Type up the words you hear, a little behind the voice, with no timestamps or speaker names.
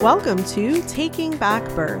Welcome to Taking Back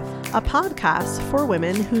Birth, a podcast for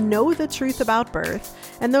women who know the truth about birth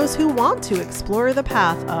and those who want to explore the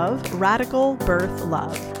path of radical birth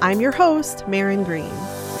love. I'm your host, Maren Green.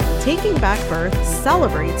 Taking Back Birth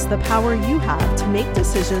celebrates the power you have to make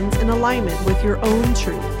decisions in alignment with your own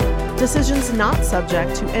truth. Decisions not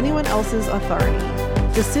subject to anyone else's authority.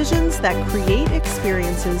 Decisions that create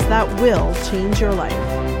experiences that will change your life.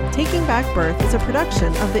 Taking Back Birth is a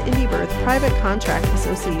production of the IndieBirth Private Contract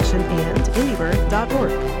Association and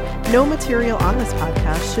IndieBirth.org. No material on this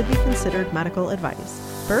podcast should be considered medical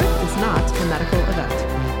advice. Birth is not a medical event.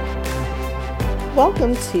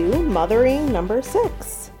 Welcome to Mothering number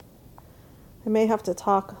 6. I may have to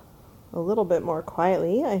talk a little bit more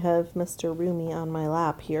quietly. I have Mr. Rumi on my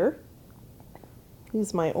lap here.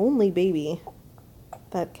 He's my only baby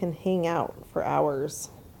that can hang out for hours.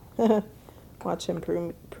 Watch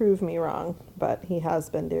him prove me wrong, but he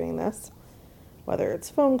has been doing this. Whether it's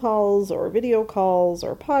phone calls or video calls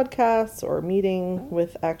or podcasts or meeting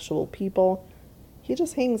with actual people, he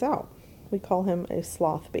just hangs out. We call him a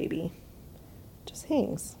sloth baby. Just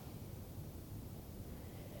hangs.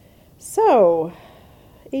 So,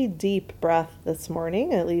 a deep breath this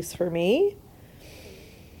morning, at least for me.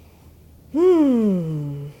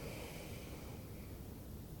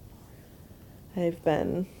 I've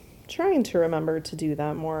been trying to remember to do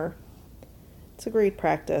that more. It's a great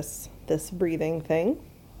practice, this breathing thing.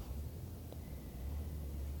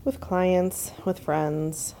 With clients, with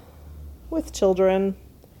friends, with children.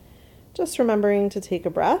 Just remembering to take a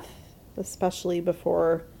breath, especially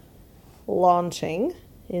before launching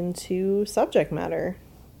into subject matter.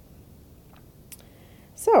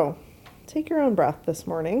 So, take your own breath this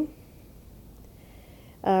morning.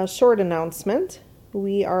 A short announcement.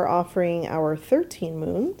 We are offering our 13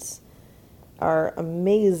 Moons, our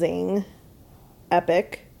amazing,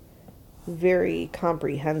 epic, very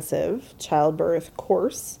comprehensive childbirth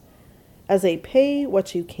course, as a pay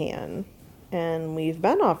what you can. And we've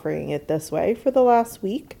been offering it this way for the last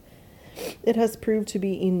week. It has proved to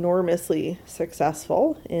be enormously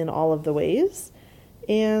successful in all of the ways.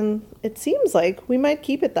 And it seems like we might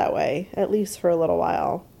keep it that way, at least for a little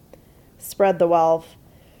while. Spread the wealth,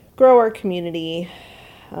 grow our community,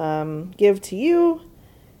 give to you,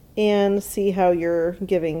 and see how you're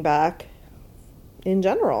giving back in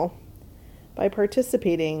general by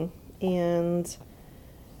participating and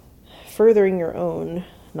furthering your own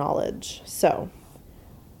knowledge. So,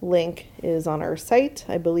 link is on our site.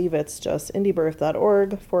 I believe it's just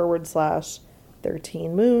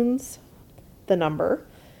indiebirth.org/13 moons, the number,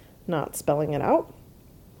 not spelling it out.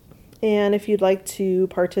 And if you'd like to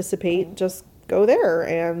participate, just go there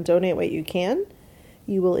and donate what you can.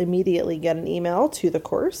 You will immediately get an email to the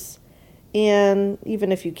course. And even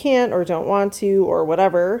if you can't or don't want to or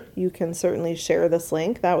whatever, you can certainly share this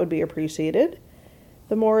link. That would be appreciated.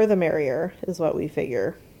 The more the merrier is what we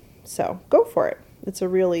figure. So go for it. It's a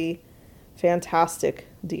really fantastic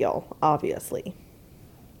deal, obviously.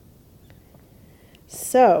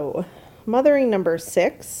 So, mothering number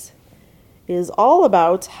 6 is all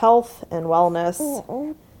about health and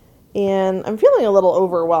wellness. And I'm feeling a little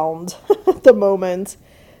overwhelmed at the moment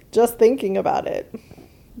just thinking about it,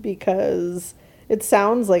 because it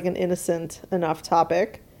sounds like an innocent enough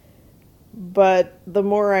topic. But the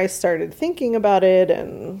more I started thinking about it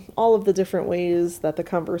and all of the different ways that the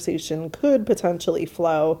conversation could potentially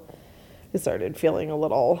flow, I started feeling a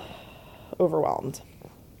little overwhelmed.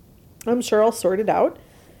 I'm sure I'll sort it out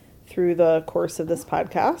through the course of this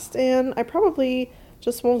podcast, and I probably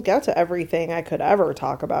just won't get to everything I could ever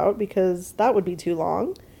talk about because that would be too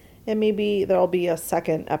long. And maybe there'll be a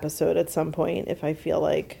second episode at some point if I feel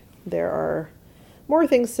like there are more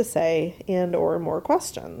things to say and or more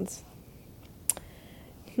questions.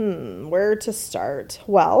 Where to start?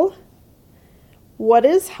 Well, what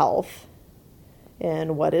is health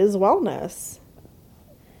and what is wellness?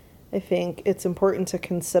 I think it's important to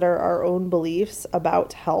consider our own beliefs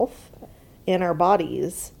about health and our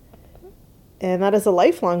bodies. And that is a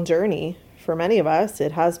lifelong journey for many of us.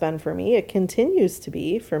 It has been for me. It continues to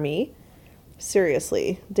be for me.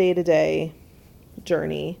 Seriously, day-to-day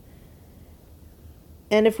journey.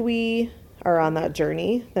 And if we are on that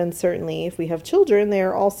journey, then certainly if we have children, they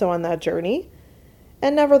are also on that journey.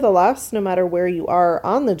 And nevertheless, no matter where you are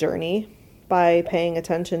on the journey, by paying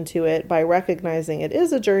attention to it, by recognizing it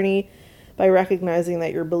is a journey, by recognizing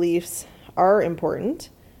that your beliefs are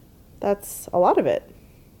important, that's a lot of it.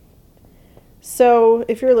 So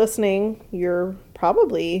if you're listening, you're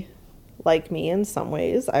probably like me in some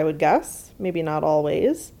ways, I would guess, maybe not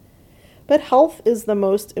always. But health is the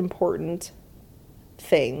most important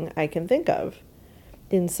thing I can think of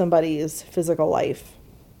in somebody's physical life.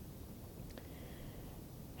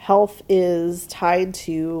 Health is tied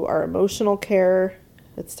to our emotional care,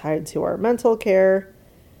 it's tied to our mental care,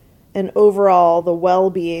 and overall the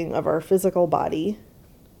well-being of our physical body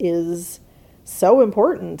is so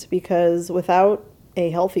important, because without a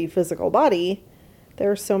healthy physical body,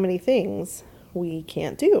 there are so many things we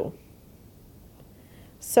can't do.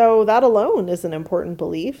 So that alone is an important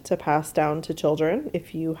belief to pass down to children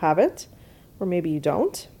if you have it, or maybe you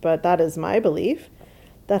don't, but that is my belief,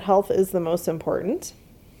 that health is the most important.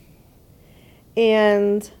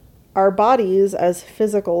 And our bodies as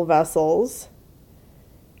physical vessels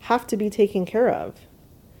have to be taken care of.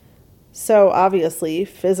 So obviously,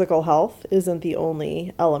 physical health isn't the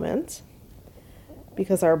only element,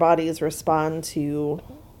 because our bodies respond to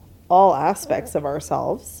all aspects of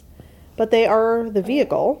ourselves, but they are the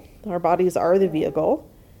vehicle. Our bodies are the vehicle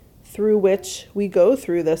through which we go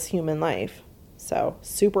through this human life. So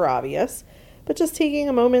super obvious, but just taking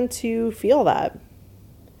a moment to feel that,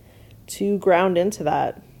 to ground into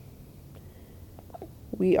that.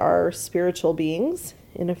 We are spiritual beings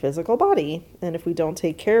in a physical body, and if we don't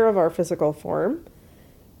take care of our physical form,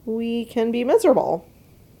 we can be miserable.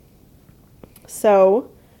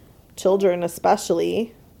 So children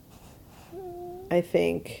especially, I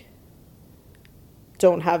think,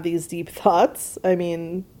 don't have these deep thoughts. I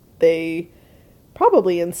mean, they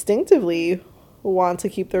probably instinctively want to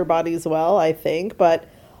keep their bodies well, I think, but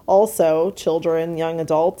also children, young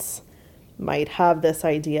adults might have this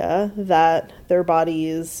idea that their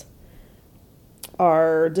bodies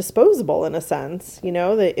are disposable in a sense,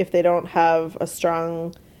 that if they don't have a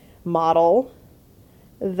strong model,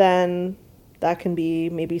 then that can be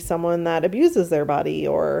maybe someone that abuses their body,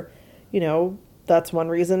 or, that's one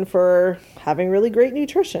reason for having really great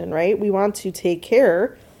nutrition, right? We want to take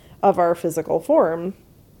care of our physical form.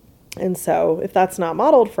 And so if that's not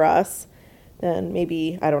modeled for us, then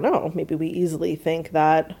maybe, I don't know, maybe we easily think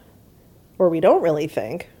that, or we don't really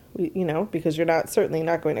think, because you're certainly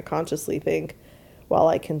not going to consciously think, well,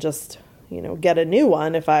 I can just, get a new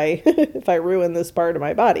one if I if I ruin this part of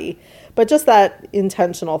my body. But just that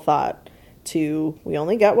intentional thought we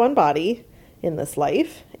only get one body in this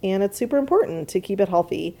life, and it's super important to keep it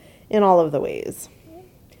healthy in all of the ways.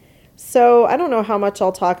 So I don't know how much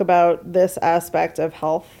I'll talk about this aspect of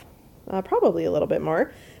health, probably a little bit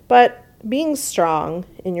more, but being strong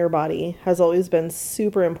in your body has always been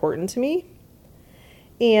super important to me.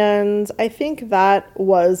 And I think that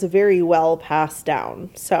was very well passed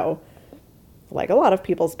down. So, like a lot of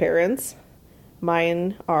people's parents,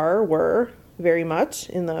 mine were very much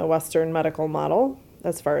in the Western medical model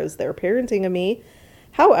as far as their parenting of me.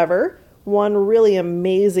 However, one really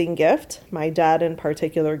amazing gift my dad in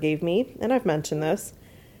particular gave me, and I've mentioned this,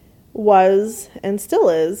 was and still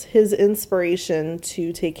is his inspiration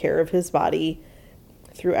to take care of his body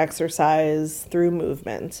through exercise, through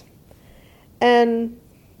movement. And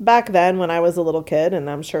back then when I was a little kid, and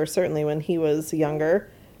I'm sure certainly when he was younger,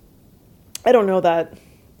 I don't know that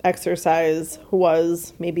exercise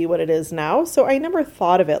was maybe what it is now, so I never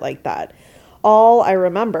thought of it like that. All I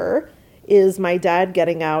remember is my dad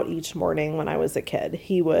getting out each morning when I was a kid.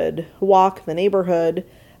 He would walk the neighborhood.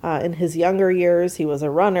 In his younger years, he was a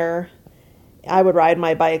runner. I would ride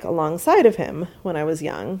my bike alongside of him when I was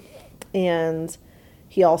young. And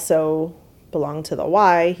he also belonged to the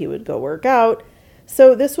Y. He would go work out.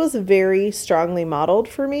 So this was very strongly modeled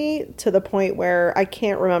for me, to the point where I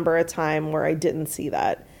can't remember a time where I didn't see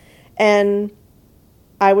that. And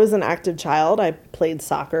I was an active child. I played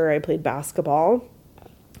soccer. I played basketball.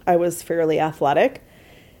 I was fairly athletic.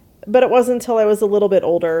 But it wasn't until I was a little bit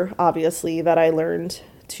older, obviously, that I learned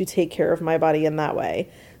to take care of my body in that way.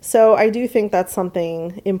 So I do think that's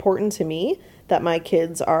something important to me, that my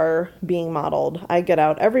kids are being modeled. I get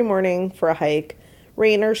out every morning for a hike,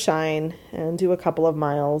 rain or shine, and do a couple of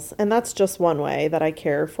miles. And that's just one way that I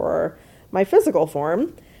care for my physical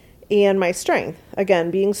form and my strength. Again,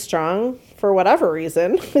 being strong for whatever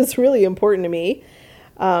reason is really important to me.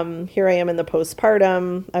 Here I am in the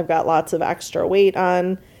postpartum. I've got lots of extra weight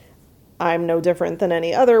on. I'm no different than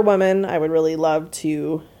any other woman. I would really love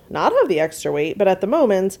to not have the extra weight, but at the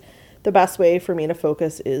moment, the best way for me to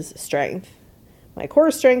focus is strength. My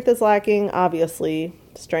core strength is lacking. Obviously,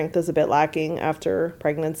 strength is a bit lacking after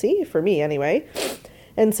pregnancy, for me anyway.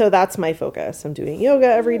 And so that's my focus. I'm doing yoga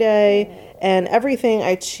every day, and everything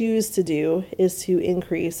I choose to do is to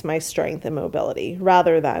increase my strength and mobility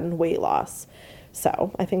rather than weight loss.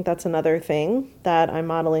 So I think that's another thing that I'm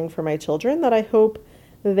modeling for my children that I hope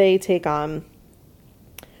they take on.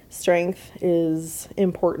 Strength is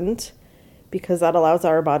important because that allows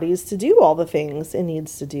our bodies to do all the things it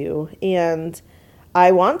needs to do. And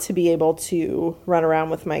I want to be able to run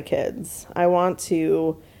around with my kids. I want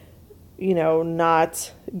to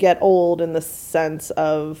not get old in the sense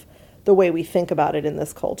of the way we think about it in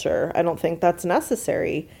this culture. I don't think that's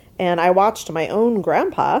necessary. And I watched my own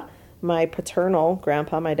grandpa, my paternal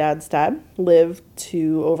grandpa, my dad's dad, live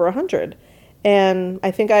to over 100. And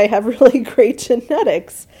I think I have really great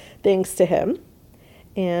genetics thanks to him.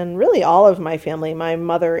 And really all of my family, my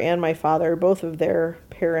mother and my father, both of their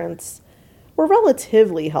parents were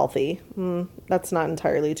relatively healthy. That's not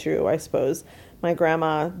entirely true, I suppose. My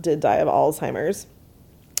grandma did die of Alzheimer's.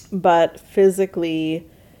 But physically,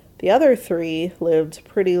 the other three lived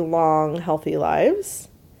pretty long, healthy lives.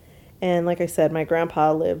 And like I said, my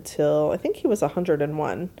grandpa lived till I think he was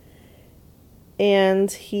 101.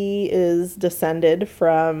 And he is descended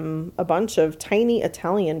from a bunch of tiny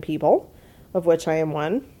Italian people, of which I am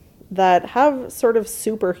one, that have sort of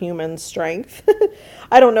superhuman strength.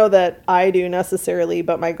 I don't know that I do necessarily,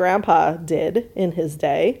 but my grandpa did in his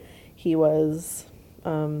day. He was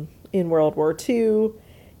in World War II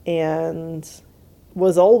and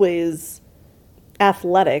was always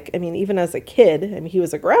athletic. I mean, even as a kid, he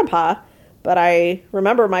was a grandpa, but I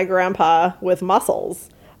remember my grandpa with muscles.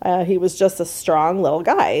 He was just a strong little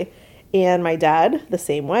guy. And my dad, the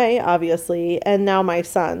same way, obviously. And now my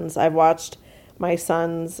sons. I've watched my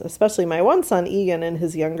sons, especially my one son, Egan, in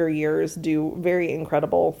his younger years, do very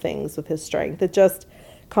incredible things with his strength. It just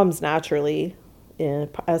comes naturally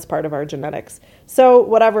as part of our genetics. So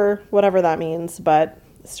whatever that means, but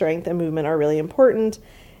strength and movement are really important.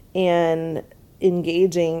 And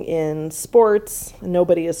engaging in sports,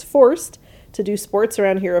 nobody is forced to do sports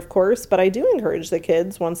around here, of course, but I do encourage the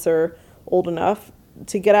kids, once they're old enough,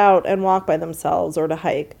 to get out and walk by themselves or to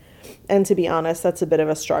hike. And to be honest, that's a bit of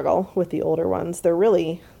a struggle with the older ones. They're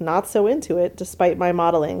really not so into it, despite my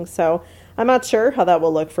modeling. So I'm not sure how that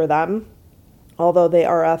will look for them. Although they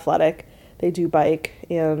are athletic, they do bike.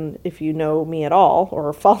 And if you know me at all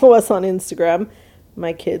or follow us on Instagram,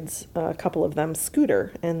 my kids, a couple of them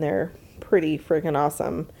scooter, and they're pretty freaking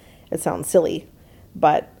awesome. It sounds silly,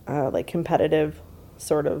 but like competitive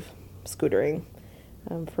sort of scootering.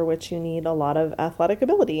 For which you need a lot of athletic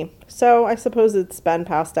ability. So I suppose it's been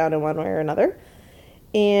passed down in one way or another.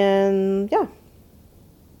 And yeah.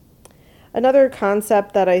 Another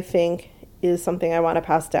concept that I think is something I want to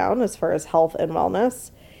pass down as far as health and wellness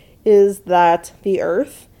is that the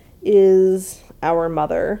earth is our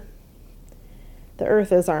mother. The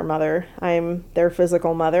earth is our mother. I'm their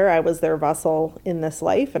physical mother. I was their vessel in this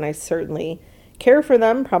life, and I certainly care for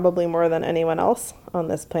them probably more than anyone else on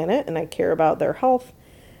this planet, and I care about their health,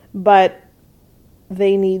 but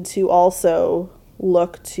they need to also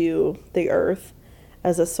look to the earth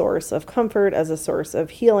as a source of comfort, as a source of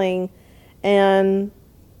healing, and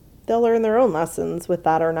they'll learn their own lessons with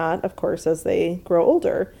that or not, of course, as they grow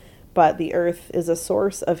older. But the earth is a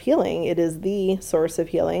source of healing. It is the source of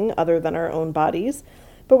healing other than our own bodies.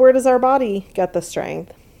 But where does our body get the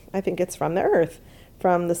strength? I think it's from the earth.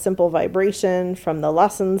 From the simple vibration, from the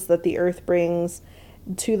lessons that the earth brings,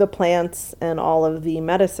 to the plants and all of the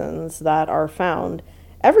medicines that are found.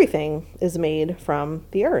 Everything is made from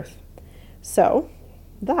the earth. So,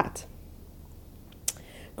 that.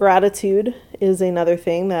 Gratitude is another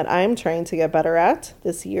thing that I'm trying to get better at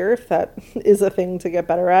this year, if that is a thing to get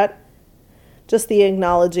better at. Just the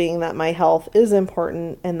acknowledging that my health is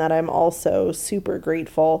important and that I'm also super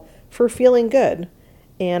grateful for feeling good.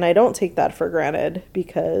 And I don't take that for granted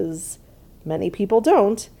because many people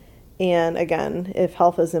don't. And again, if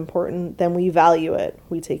health is important, then we value it.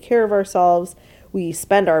 We take care of ourselves. We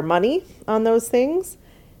spend our money on those things.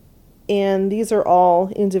 And these are all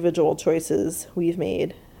individual choices we've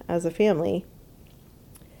made as a family.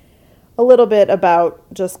 A little bit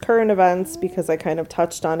about just current events, because I kind of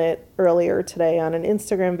touched on it earlier today on an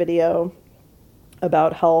Instagram video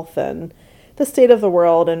about health and the state of the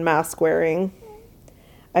world and mask wearing.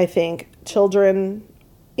 I think children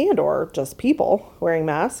and or just people wearing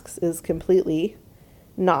masks is completely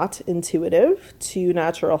not intuitive to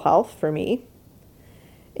natural health for me.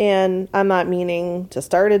 And I'm not meaning to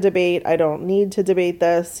start a debate. I don't need to debate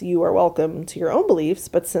this. You are welcome to your own beliefs.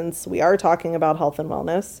 But since we are talking about health and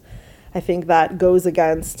wellness, I think that goes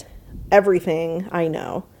against everything I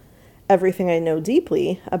know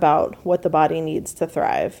deeply about what the body needs to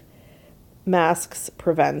thrive. Masks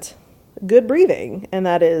prevent good breathing, and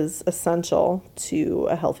that is essential to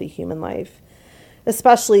a healthy human life,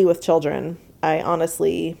 especially with children. I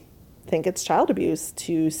honestly think it's child abuse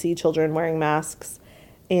to see children wearing masks,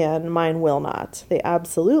 and mine will not. They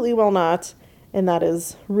absolutely will not, and that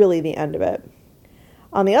is really the end of it.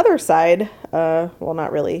 On the other side, well,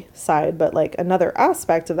 not really side, but like another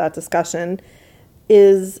aspect of that discussion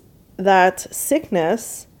is that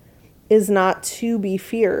sickness is not to be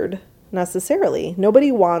feared necessarily.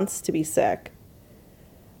 Nobody wants to be sick.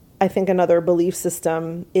 I think another belief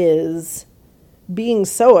system is being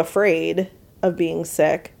so afraid of being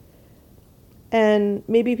sick. And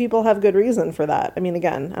maybe people have good reason for that. I mean,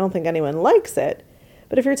 again, I don't think anyone likes it.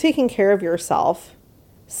 But if you're taking care of yourself,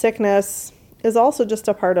 sickness is also just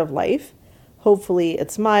a part of life. Hopefully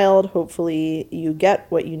it's mild. Hopefully you get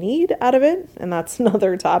what you need out of it. And that's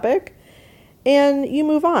another topic. And you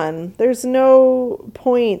move on. There's no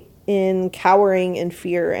point in cowering in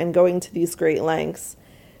fear and going to these great lengths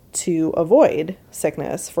to avoid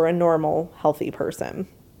sickness for a normal, healthy person.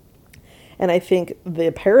 And I think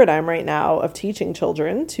the paradigm right now of teaching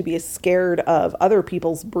children to be scared of other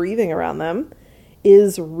people's breathing around them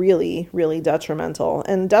is really, really detrimental.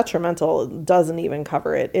 And detrimental doesn't even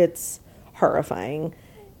cover it. It's horrifying.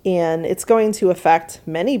 And it's going to affect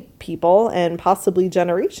many people and possibly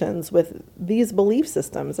generations with these belief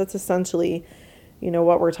systems. That's essentially,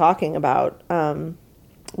 what we're talking about.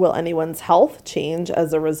 Will anyone's health change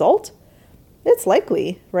as a result? It's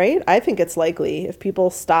likely, right? I think it's likely. If people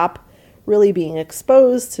stop really being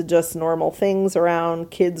exposed to just normal things around,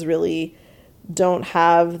 kids really don't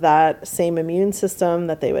have that same immune system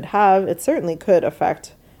that they would have, it certainly could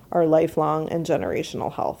affect our lifelong and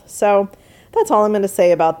generational health. So that's all I'm going to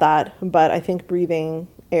say about that. But I think breathing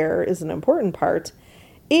air is an important part.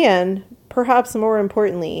 And perhaps more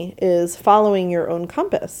importantly is following your own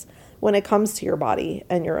compass when it comes to your body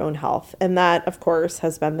and your own health. And that, of course,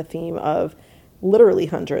 has been the theme of literally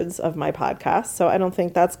hundreds of my podcasts. So I don't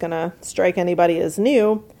think that's going to strike anybody as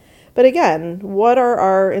new. But again, what are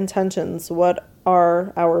our intentions? What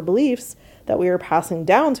are our beliefs that we are passing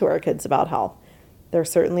down to our kids about health? There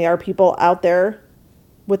certainly are people out there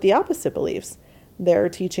with the opposite beliefs. They're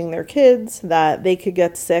teaching their kids that they could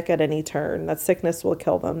get sick at any turn, that sickness will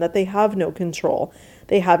kill them, that they have no control,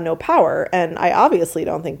 they have no power. And I obviously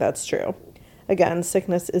don't think that's true. Again,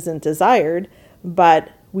 sickness isn't desired,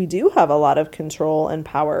 but we do have a lot of control and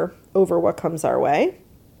power over what comes our way.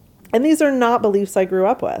 And these are not beliefs I grew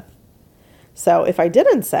up with. So if I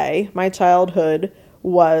didn't say my childhood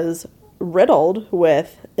was riddled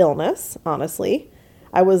with illness, honestly,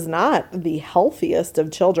 I was not the healthiest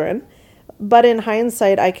of children. But in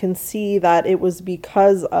hindsight, I can see that it was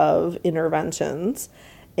because of interventions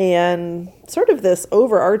and sort of this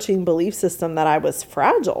overarching belief system that I was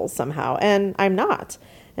fragile somehow, and I'm not.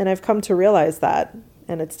 And I've come to realize that,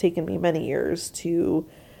 and it's taken me many years to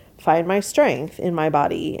find my strength in my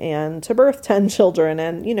body and to birth 10 children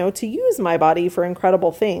and, to use my body for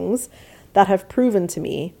incredible things that have proven to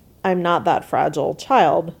me I'm not that fragile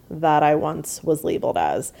child that I once was labeled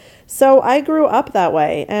as. So I grew up that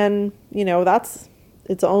way. And, that's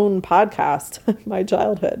its own podcast, my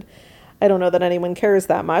childhood. I don't know that anyone cares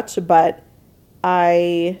that much, but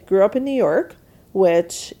I grew up in New York,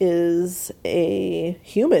 which is a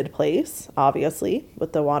humid place, obviously,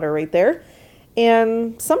 with the water right there.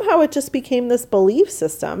 And somehow it just became this belief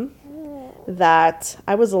system that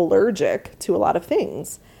I was allergic to a lot of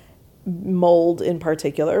things. Mold in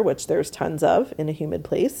particular, which there's tons of in a humid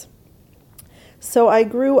place. So I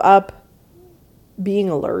grew up being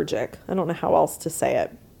allergic. I don't know how else to say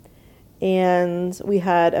it. And we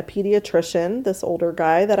had a pediatrician, this older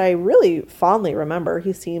guy that I really fondly remember.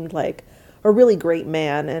 He seemed like a really great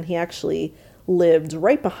man, and he actually lived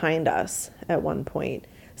right behind us at one point.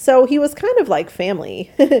 So he was kind of like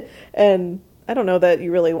family. And I don't know that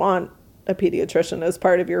you really want a pediatrician as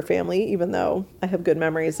part of your family, even though I have good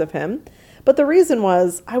memories of him. But the reason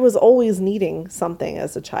was I was always needing something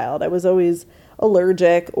as a child. I was always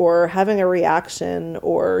allergic or having a reaction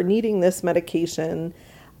or needing this medication.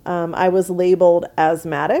 I was labeled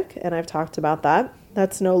asthmatic, and I've talked about that.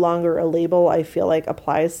 That's no longer a label I feel like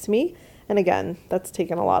applies to me. And again, that's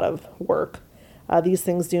taken a lot of work. These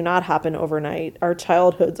things do not happen overnight. Our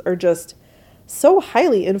childhoods are just so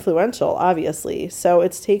highly influential, obviously. So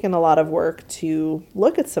it's taken a lot of work to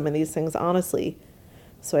look at some of these things honestly,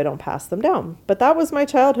 so I don't pass them down. But that was my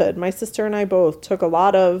childhood. My sister and I both took a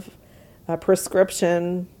lot of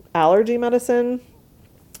prescription allergy medicine.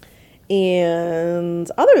 And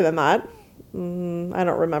other than that, I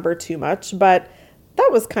don't remember too much, but that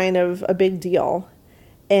was kind of a big deal.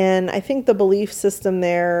 And I think the belief system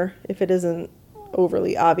there, if it isn't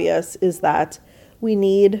overly obvious, is that we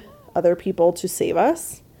need other people to save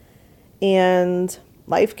us. And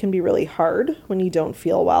life can be really hard when you don't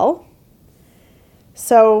feel well.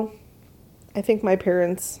 So I think my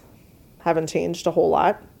parents haven't changed a whole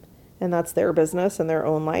lot, and that's their business and their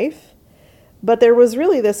own life. But there was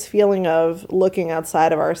really this feeling of looking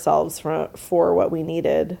outside of ourselves for what we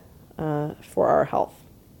needed for our health,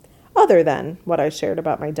 other than what I shared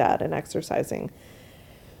about my dad and exercising.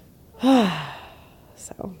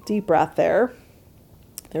 So, deep breath there.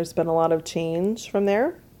 There's been a lot of change from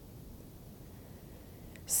there.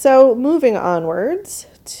 So, moving onwards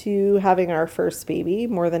to having our first baby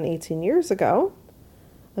more than 18 years ago.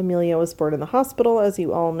 Amelia was born in the hospital, as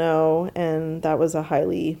you all know, and that was a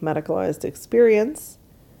highly medicalized experience.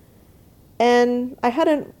 And I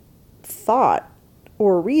hadn't thought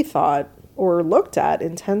or rethought or looked at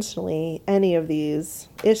intentionally any of these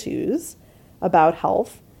issues about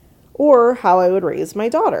health or how I would raise my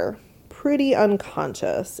daughter. Pretty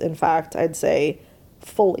unconscious. In fact, I'd say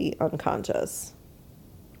fully unconscious.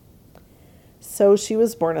 So she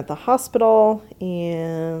was born at the hospital,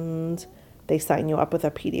 and they sign you up with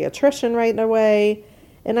a pediatrician right away.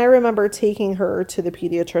 And I remember taking her to the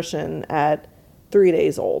pediatrician at 3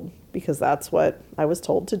 days old, because that's what I was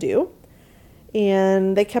told to do.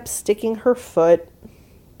 And they kept sticking her foot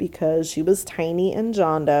because she was tiny and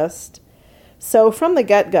jaundiced. So from the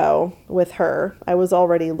get-go with her, I was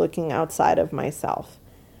already looking outside of myself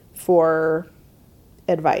for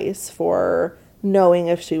advice, for knowing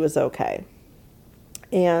if she was okay.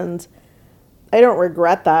 And I don't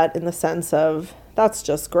regret that in the sense of that's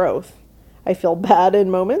just growth. I feel bad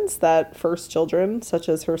in moments that first children, such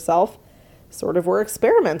as herself, sort of were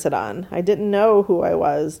experimented on. I didn't know who I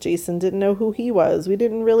was. Jason didn't know who he was. We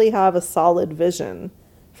didn't really have a solid vision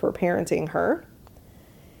for parenting her.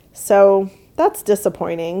 So that's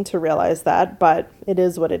disappointing to realize that, but it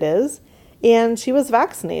is what it is. And she was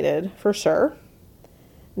vaccinated for sure.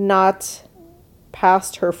 Not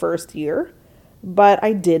past her first year, but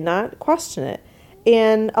I did not question it.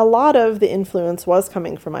 And a lot of the influence was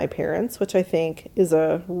coming from my parents, which I think is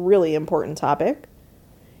a really important topic.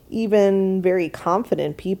 Even very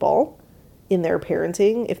confident people in their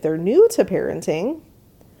parenting, if they're new to parenting,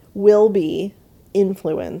 will be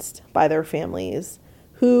influenced by their families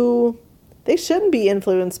who they shouldn't be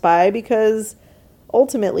influenced by, because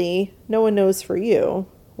ultimately no one knows for you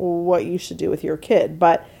what you should do with your kid.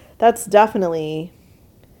 But that's definitely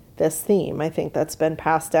this theme, I think, that's been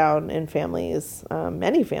passed down in families,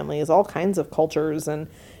 many families, all kinds of cultures and,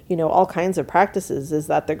 all kinds of practices, is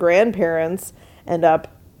that the grandparents end up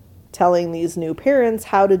telling these new parents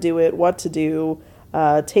how to do it, what to do,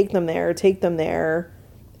 take them there,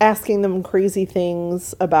 asking them crazy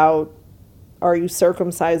things about, are you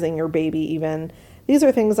circumcising your baby even? These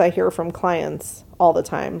are things I hear from clients all the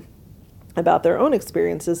time about their own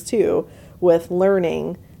experiences too, with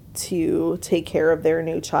learning to take care of their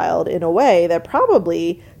new child in a way that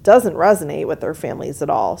probably doesn't resonate with their families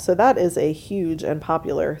at all. So that is a huge and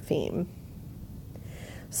popular theme.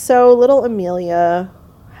 So little Amelia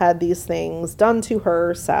had these things done to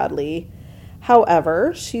her, sadly.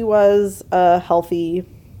 However, she was a healthy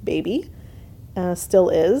baby, still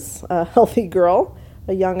is a healthy girl,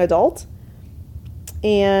 a young adult.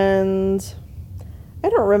 And I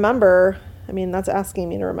don't remember, that's asking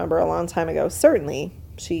me to remember a long time ago. Certainly,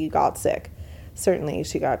 she got sick. Certainly,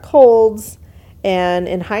 she got colds. And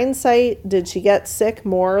in hindsight, did she get sick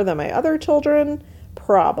more than my other children?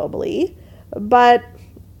 Probably. But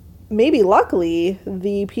maybe luckily,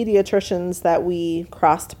 the pediatricians that we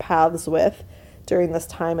crossed paths with during this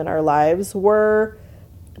time in our lives were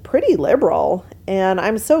pretty liberal. And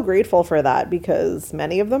I'm so grateful for that, because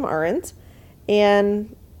many of them aren't.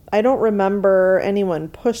 And I don't remember anyone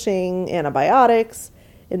pushing antibiotics.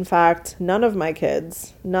 In fact, none of my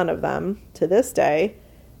kids, none of them to this day,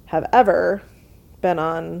 have ever been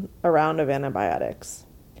on a round of antibiotics.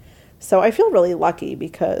 So I feel really lucky,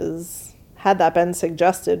 because had that been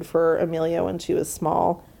suggested for Amelia when she was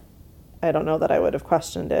small, I don't know that I would have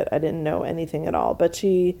questioned it. I didn't know anything at all, but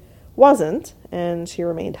she wasn't, and she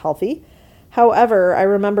remained healthy. However, I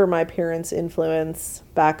remember my parents' influence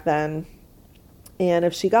back then, and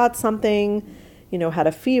if she got something, had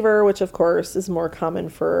a fever, which of course is more common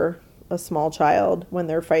for a small child when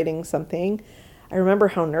they're fighting something, I remember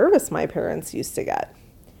how nervous my parents used to get.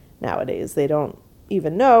 Nowadays, they don't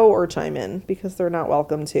even know or chime in because they're not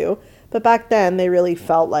welcome to. But back then, they really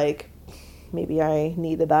felt like maybe I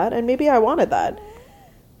needed that and maybe I wanted that.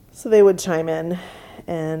 So they would chime in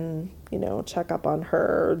and, check up on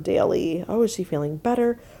her daily. Oh, is she feeling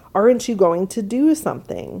better? Aren't you going to do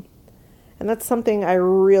something? And that's something I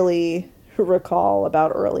really recall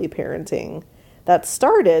about early parenting that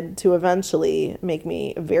started to eventually make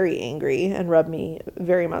me very angry and rub me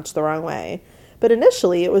very much the wrong way. But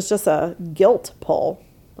initially, it was just a guilt pull.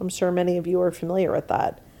 I'm sure many of you are familiar with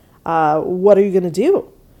that. What are you going to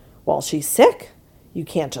do? Well, she's sick. You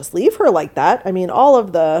can't just leave her like that. All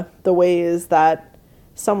of the ways that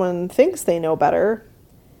someone thinks they know better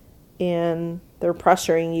and they're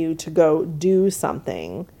pressuring you to go do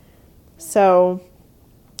something. So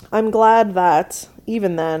I'm glad that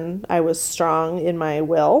even then I was strong in my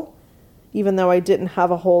will, even though I didn't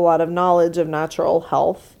have a whole lot of knowledge of natural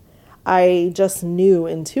health. I just knew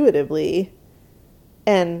intuitively,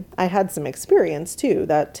 and I had some experience too,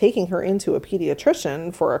 that taking her into a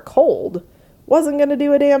pediatrician for a cold wasn't going to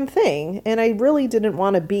do a damn thing. And I really didn't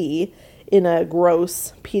want to be in a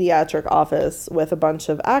gross pediatric office with a bunch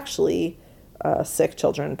of actually sick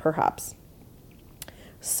children, perhaps.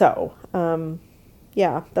 So,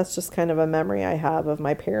 yeah, that's just kind of a memory I have of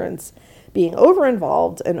my parents being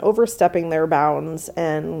over-involved and overstepping their bounds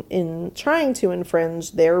and in trying to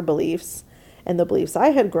infringe their beliefs and the beliefs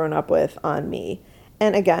I had grown up with on me.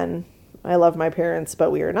 And again, I love my parents,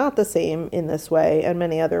 but we are not the same in this way and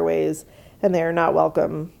many other ways, and they are not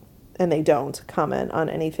welcome, and they don't comment on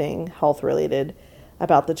anything health-related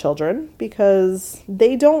about the children because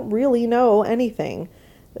they don't really know anything.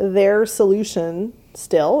 Their solution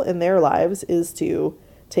still in their lives is to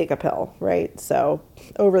take a pill, right? So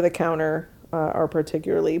over-the-counter are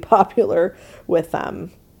particularly popular with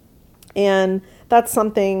them. And that's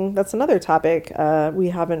another topic we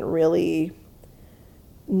haven't really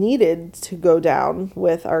needed to go down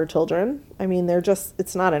with our children. I mean,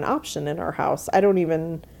 it's not an option in our house. I don't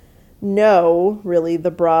even know really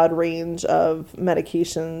the broad range of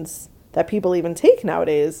medications that people even take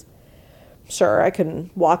nowadays. Sure, I can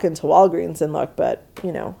walk into Walgreens and look, but,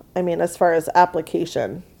 I mean, as far as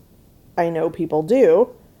application, I know people do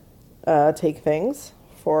take things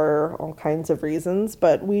for all kinds of reasons,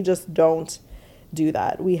 but we just don't do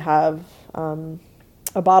that. We have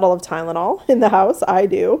a bottle of Tylenol in the house. I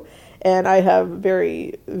do. And I have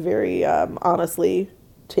very, very honestly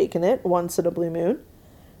taken it once in a blue moon.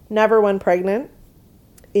 Never when pregnant.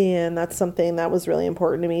 And that's something that was really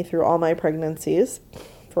important to me through all my pregnancies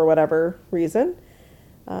for whatever reason.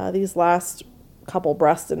 These last couple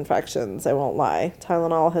breast infections, I won't lie.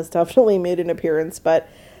 Tylenol has definitely made an appearance, but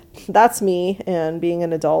that's me and being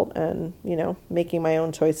an adult and, making my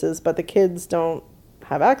own choices. But the kids don't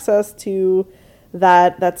have access to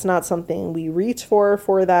that. That's not something we reach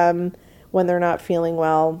for them when they're not feeling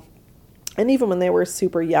well. And even when they were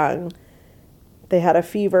super young, they had a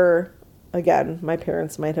fever. Again, my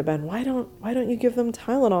parents might have been, why don't you give them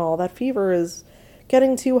Tylenol? That fever is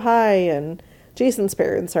getting too high. And Jason's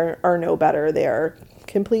parents are no better. They are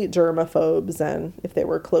complete germaphobes. And if they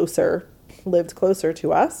were lived closer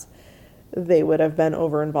to us, they would have been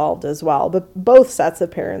over-involved as well. But both sets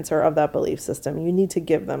of parents are of that belief system. You need to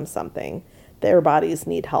give them something. Their bodies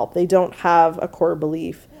need help. They don't have a core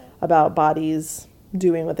belief about bodies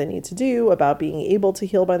doing what they need to do, about being able to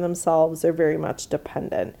heal by themselves. They're very much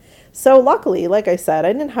dependent. So luckily, like I said,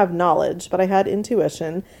 I didn't have knowledge, but I had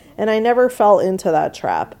intuition, and I never fell into that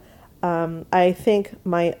trap. I think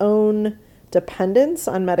my own dependence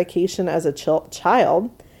on medication as a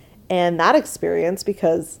child and that experience,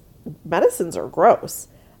 because medicines are gross,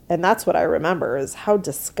 and that's what I remember, is how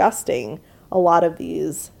disgusting a lot of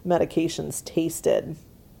these medications tasted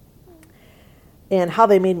and how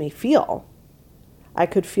they made me feel. I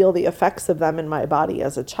could feel the effects of them in my body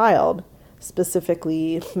as a child,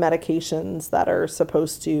 specifically medications that are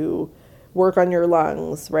supposed to work on your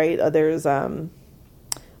lungs, right? There's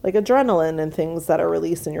like adrenaline and things that are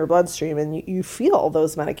released in your bloodstream, and you feel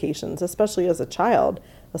those medications, especially as a child,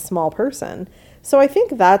 a small person. So I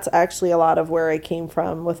think that's actually a lot of where I came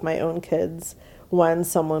from with my own kids when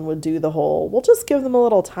someone would do the whole, we'll just give them a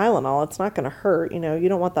little Tylenol, it's not going to hurt, you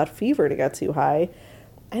don't want that fever to get too high.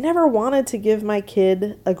 I never wanted to give my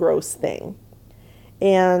kid a gross thing.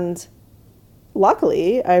 And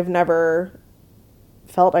luckily, I've never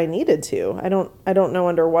felt I needed to. I don't know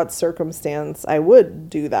under what circumstance I would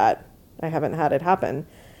do that. I haven't had it happen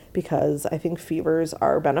because I think fevers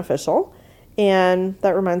are beneficial. And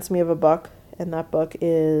that reminds me of a book, and that book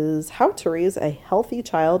is How to Raise a Healthy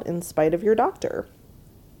Child in Spite of Your Doctor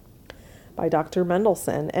by Dr.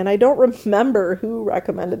 Mendelsohn. And I don't remember who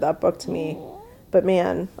recommended that book to me, but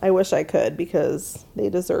man, I wish I could because they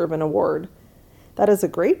deserve an award. That is a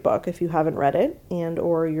great book if you haven't read it and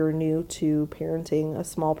or you're new to parenting a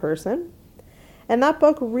small person. And that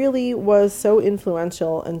book really was so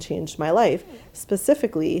influential and changed my life,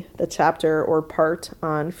 specifically the chapter or part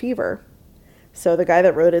on fever. So the guy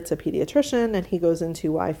that wrote it's a pediatrician, and he goes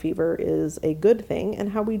into why fever is a good thing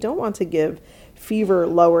and how we don't want to give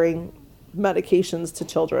fever-lowering medications to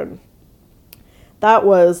children. That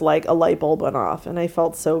was like a light bulb went off, and I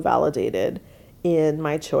felt so validated in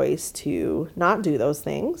my choice to not do those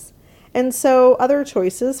things. And so other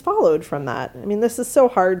choices followed from that. I mean, this is so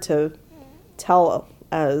hard to tell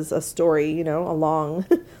as a story, a long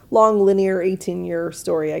linear 18-year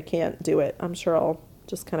story. I can't do it. I'm sure I'll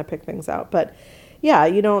just kind of pick things out. But yeah,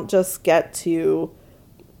 you don't just get to,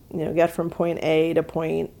 get from point A to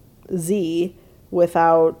point Z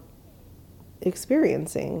without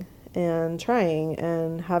experiencing and trying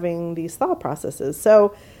and having these thought processes.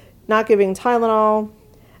 So not giving Tylenol,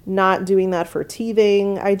 not doing that for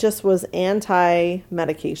teething. I just was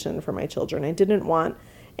anti-medication for my children. I didn't want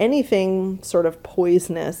anything sort of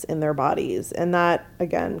poisonous in their bodies. And that,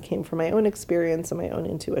 again, came from my own experience and my own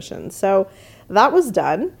intuition. So that was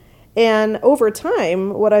done. And over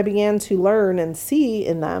time, what I began to learn and see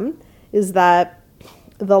in them is that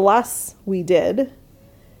the less we did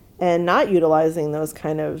and not utilizing those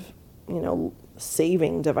kind of,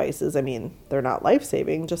 saving devices, I mean, they're not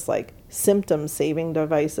life-saving, just like symptom-saving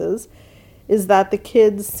devices, is that the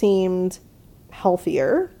kids seemed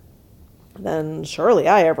healthier than surely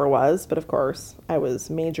I ever was, but of course I was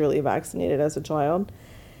majorly vaccinated as a child,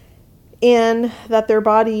 and that their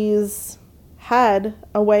bodies had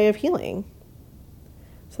a way of healing.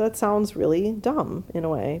 So that sounds really dumb in a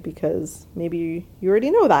way, because maybe you already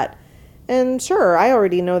know that. And sure, I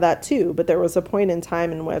already know that too, but there was a point in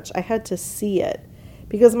time in which I had to see it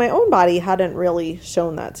because my own body hadn't really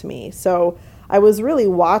shown that to me. So I was really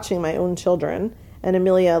watching my own children, and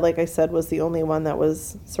Amelia, like I said, was the only one that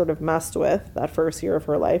was sort of messed with that first year of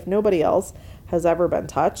her life. Nobody else has ever been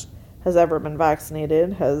touched, has ever been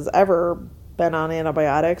vaccinated, has ever been on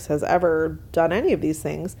antibiotics, has ever done any of these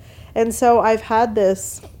things. And so I've had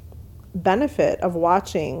this benefit of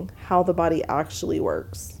watching how the body actually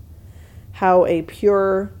works, how a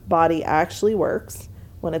pure body actually works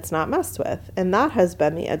when it's not messed with. And that has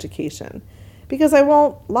been the education. Because I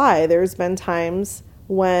won't lie, there's been times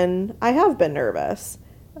when I have been nervous.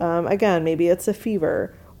 Again, maybe it's a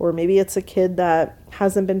fever, or maybe it's a kid that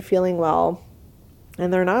hasn't been feeling well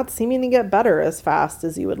and they're not seeming to get better as fast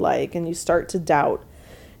as you would like. And you start to doubt,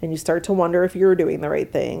 and you start to wonder if you're doing the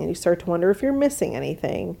right thing, and you start to wonder if you're missing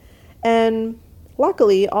anything. And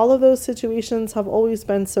luckily, all of those situations have always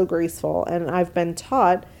been so graceful, and I've been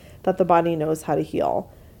taught that the body knows how to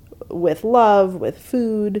heal with love, with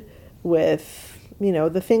food, with,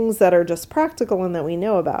 the things that are just practical and that we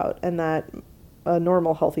know about, and that a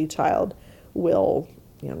normal, healthy child will,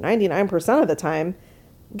 99% of the time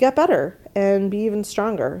get better and be even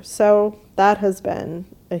stronger. So that has been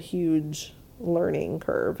a huge learning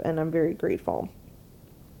curve, and I'm very grateful.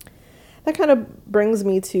 That kind of brings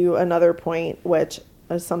me to another point, which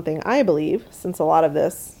is something I believe, since a lot of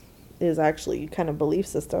this is actually kind of belief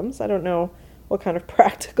systems. I don't know what kind of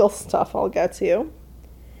practical stuff I'll get to.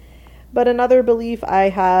 But another belief I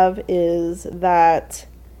have is that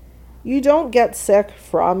you don't get sick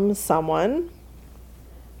from someone.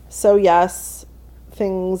 So yes,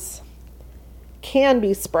 things can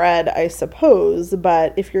be spread, I suppose,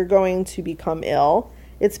 but if you're going to become ill,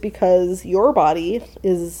 it's because your body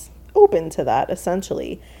is open to that,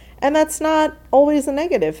 essentially. And that's not always a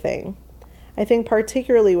negative thing. I think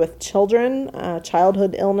particularly with children,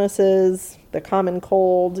 childhood illnesses, the common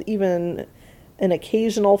cold, even an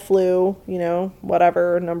occasional flu,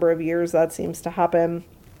 whatever number of years that seems to happen,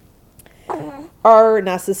 are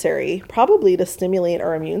necessary, probably to stimulate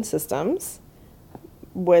our immune systems,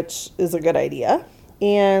 which is a good idea.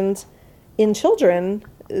 And in children,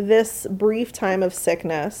 this brief time of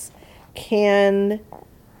sickness can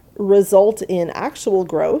result in actual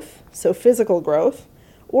growth, so physical growth,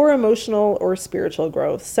 or emotional or spiritual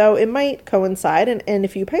growth. So it might coincide, and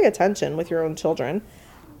if you pay attention with your own children,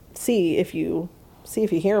 see if you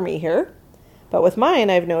hear me here. But with mine,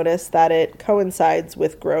 I've noticed that it coincides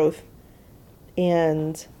with growth,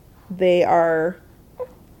 and they are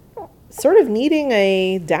sort of needing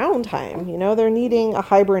a downtime. They're needing a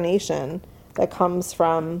hibernation that comes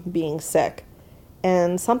from being sick.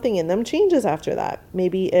 And something in them changes after that.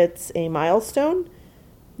 Maybe it's a milestone,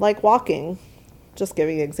 like walking. Just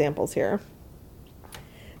giving examples here.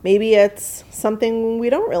 Maybe it's something we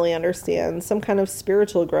don't really understand, some kind of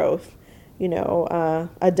spiritual growth, a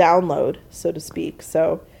download, so to speak.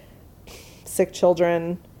 So sick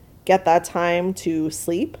children get that time to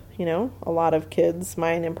sleep. A lot of kids,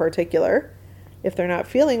 mine in particular, if they're not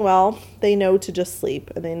feeling well, they know to just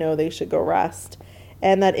sleep, and they know they should go rest.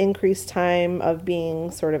 And that increased time of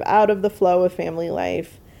being sort of out of the flow of family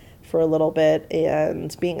life for a little bit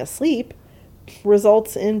and being asleep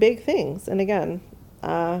results in big things. And again,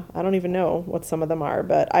 I don't even know what some of them are,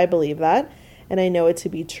 but I believe that, and I know it to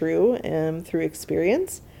be true through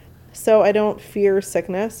experience. So I don't fear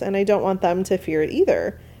sickness, and I don't want them to fear it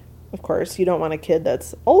either. Of course, you don't want a kid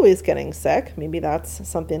that's always getting sick. Maybe that's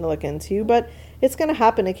something to look into, but it's going to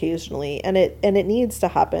happen occasionally, and it needs to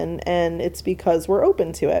happen, and it's because we're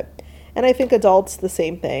open to it. And I think adults, the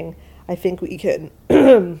same thing. I think we can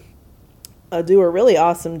do a really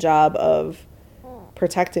awesome job of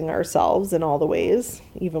protecting ourselves in all the ways,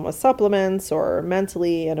 even with supplements or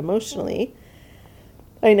mentally and emotionally.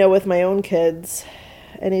 I know with my own kids,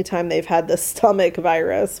 anytime they've had the stomach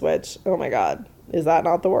virus, which, oh my God, is that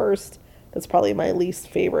not the worst? That's probably my least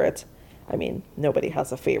favorite. I mean, nobody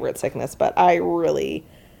has a favorite sickness, but I really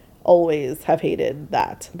always have hated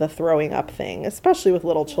that, the throwing up thing, especially with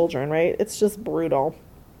little children, right? It's just brutal.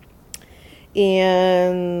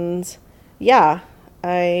 And yeah,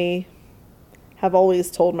 I have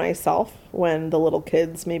always told myself when the little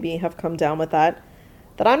kids maybe have come down with that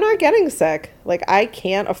I'm not getting sick. Like, I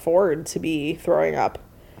can't afford to be throwing up.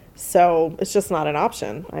 So it's just not an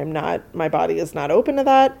option. My body is not open to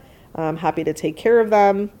that. I'm happy to take care of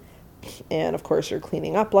them. And of course, you're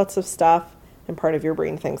cleaning up lots of stuff. And part of your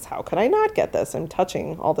brain thinks, how could I not get this? I'm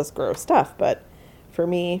touching all this gross stuff. But for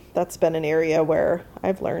me, that's been an area where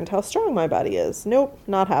I've learned how strong my body is. Nope,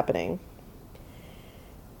 not happening.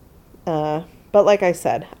 But like I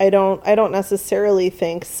said, I don't necessarily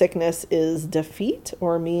think sickness is defeat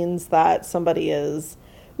or means that somebody is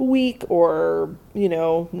weak or,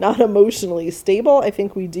 not emotionally stable. I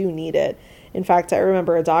think we do need it. In fact, I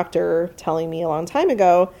remember a doctor telling me a long time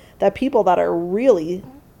ago that people that are really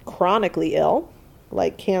chronically ill,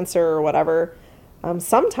 like cancer or whatever,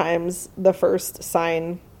 sometimes the first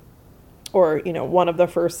sign or, one of the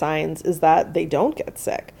first signs is that they don't get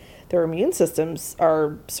sick. Their immune systems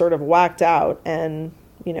are sort of whacked out and,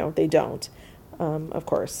 they don't. Of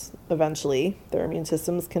course, eventually their immune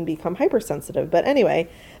systems can become hypersensitive. But anyway,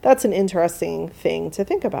 that's an interesting thing to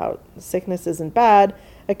think about. Sickness isn't bad.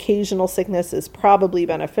 Occasional sickness is probably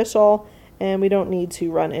beneficial, and we don't need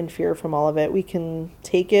to run in fear from all of it. We can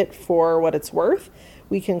take it for what it's worth.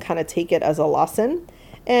 We can kind of take it as a lesson,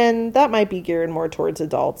 and that might be geared more towards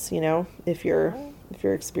adults. If you're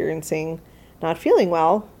experiencing not feeling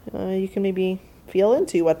well, you can maybe feel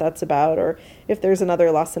into what that's about, or if there's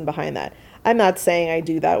another lesson behind that. I'm not saying I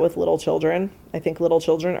do that with little children. I think little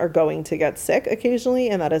children are going to get sick occasionally,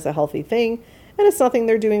 and that is a healthy thing. And it's nothing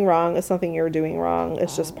they're doing wrong. It's nothing you're doing wrong.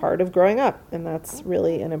 It's just part of growing up, and that's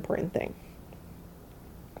really an important thing.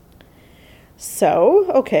 So,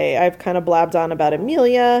 okay, I've kind of blabbed on about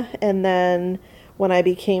Amelia, and then when I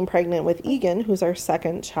became pregnant with Egan, who's our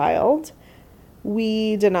second child,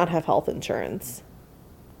 we did not have health insurance.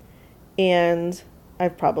 And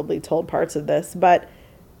I've probably told parts of this, but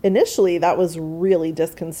initially that was really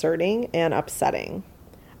disconcerting and upsetting.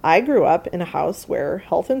 I grew up in a house where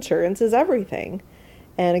health insurance is everything.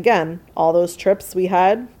 And again, all those trips we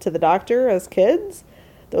had to the doctor as kids,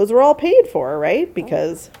 those were all paid for, right?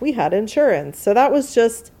 Because we had insurance. So that was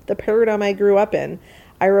just the paradigm I grew up in.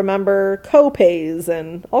 I remember co-pays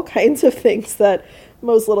and all kinds of things that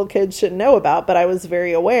most little kids should know about, but I was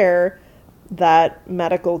very aware that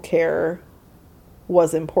medical care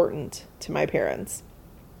was important to my parents.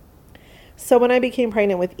 So when I became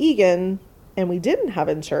pregnant with Egan, and we didn't have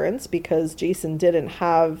insurance because Jason didn't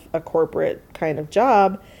have a corporate kind of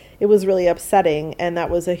job, it was really upsetting, and that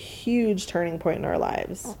was a huge turning point in our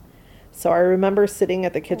lives. So I remember sitting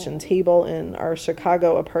at the kitchen table in our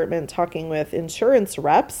Chicago apartment talking with insurance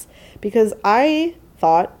reps because I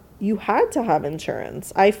thought you had to have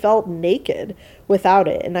insurance. I felt naked without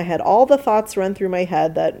it, and I had all the thoughts run through my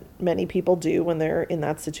head that many people do when they're in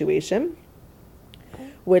that situation,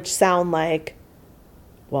 which sound like,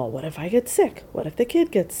 well, what if I get sick? What if the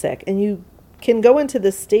kid gets sick? And you can go into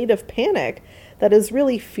this state of panic that is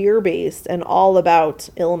really fear-based and all about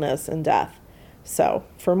illness and death. So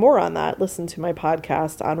for more on that, listen to my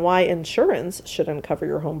podcast on why insurance shouldn't cover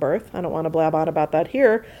your home birth. I don't want to blab on about that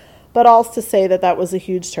here, but also to say that was a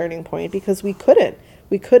huge turning point because we couldn't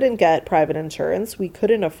get private insurance. We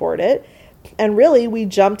couldn't afford it. And really, we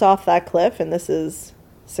jumped off that cliff, and this is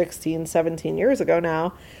 16, 17 years ago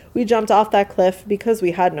now. We jumped off that cliff because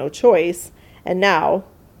we had no choice, and now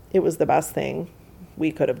it was the best thing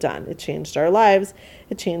we could have done. It changed our lives.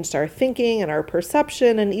 It changed our thinking and our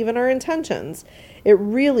perception and even our intentions. It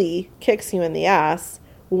really kicks you in the ass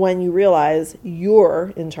when you realize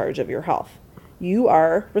you're in charge of your health. You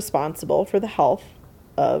are responsible for the health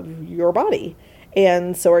of your body.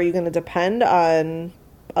 And so are you going to depend on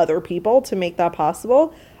other people to make that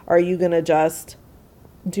possible? Are you going to just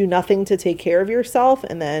do nothing to take care of yourself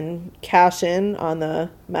and then cash in on the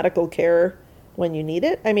medical care when you need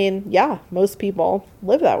it? I mean, yeah, most people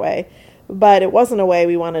live that way, but it wasn't a way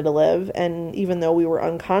we wanted to live. And even though we were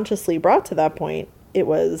unconsciously brought to that point, it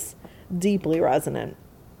was deeply resonant.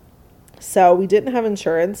 So we didn't have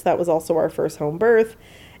insurance. That was also our first home birth,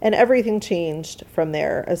 and everything changed from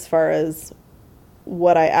there as far as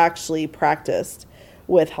what I actually practiced,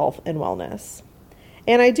 with health and wellness.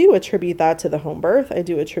 And I do attribute that to the home birth. I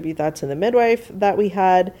do attribute that to the midwife that we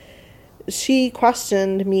had. She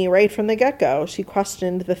questioned me right from the get-go. She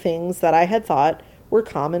questioned the things that I had thought were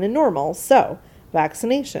common and normal. So,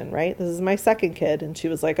 vaccination, right? This is my second kid. And she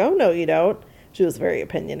was like, oh, no, you don't. She was very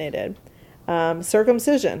opinionated.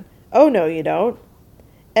 Circumcision. Oh, no, you don't.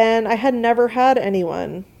 And I had never had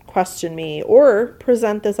anyone question me or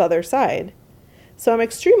present this other side. So I'm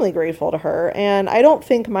extremely grateful to her. And I don't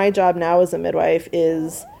think my job now as a midwife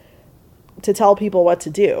is to tell people what to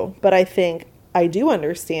do. But I think I do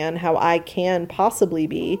understand how I can possibly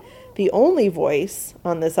be the only voice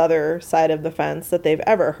on this other side of the fence that they've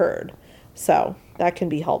ever heard. So that can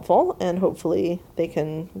be helpful, and hopefully they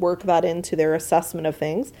can work that into their assessment of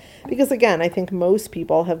things. Because again, I think most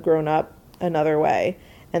people have grown up another way,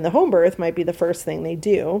 and the home birth might be the first thing they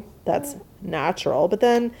do. That's natural, but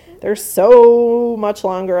then there's so much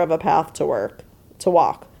longer of a path to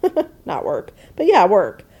walk, not work, but yeah,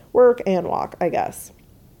 work and walk, I guess.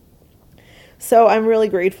 So I'm really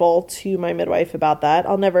grateful to my midwife about that.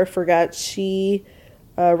 I'll never forget, she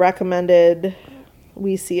recommended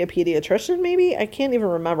we see a pediatrician, maybe. I can't even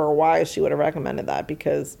remember why she would have recommended that,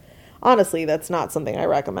 because honestly, that's not something I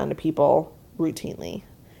recommend to people routinely.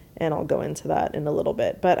 And I'll go into that in a little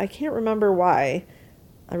bit. But I can't remember why.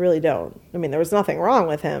 I really don't. I mean, there was nothing wrong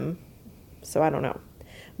with him, so I don't know.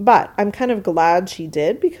 But I'm kind of glad she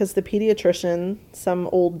did, because the pediatrician, some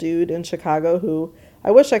old dude in Chicago who,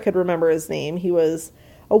 I wish I could remember his name. He was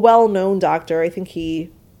a well-known doctor. I think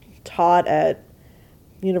he taught at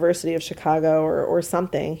University of Chicago or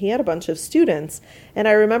something. He had a bunch of students. And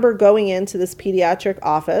I remember going into this pediatric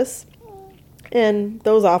office, and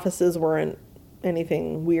those offices weren't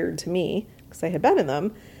anything weird to me because I had been in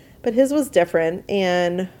them. But his was different.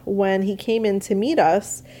 And when he came in to meet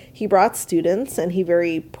us, he brought students, and he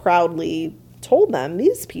very proudly told them,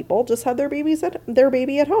 these people just had their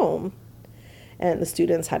baby at home. And the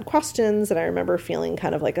students had questions, and I remember feeling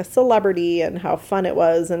kind of like a celebrity and how fun it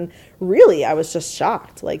was. And really, I was just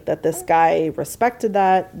shocked, like, that this guy respected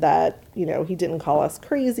that, you know, he didn't call us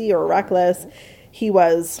crazy or reckless. He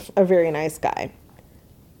was a very nice guy.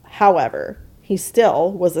 However, he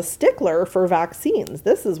still was a stickler for vaccines.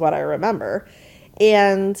 This is what I remember.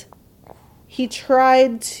 And he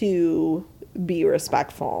tried to be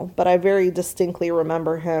respectful, but I very distinctly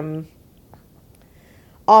remember him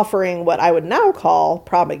offering what I would now call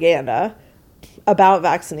propaganda about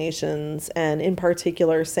vaccinations, and in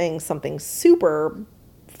particular saying something super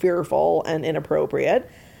fearful and inappropriate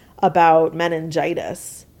about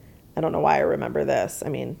meningitis. I don't know why I remember this. I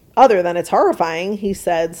mean, other than it's horrifying, he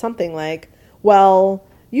said something like, well,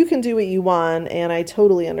 you can do what you want, and I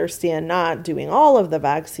totally understand not doing all of the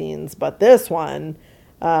vaccines, but this one,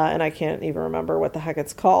 and I can't even remember what the heck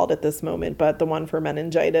it's called at this moment, but the one for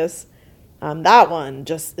meningitis, that one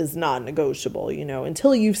just is non-negotiable, you know,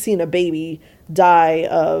 until you've seen a baby die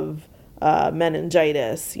of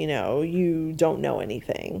meningitis, you know, you don't know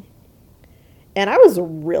anything. And I was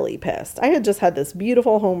really pissed. I had just had this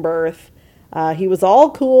beautiful home birth. He was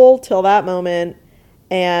all cool till that moment.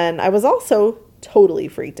 And I was also totally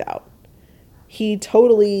freaked out. He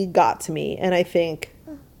totally got to me. And I think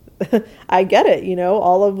I get it, you know,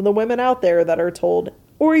 all of the women out there that are told,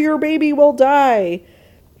 or your baby will die.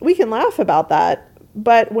 We can laugh about that.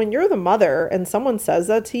 But when you're the mother and someone says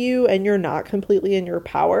that to you and you're not completely in your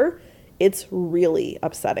power, it's really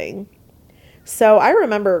upsetting. So I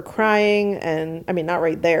remember crying, and I mean, not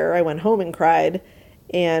right there. I went home and cried,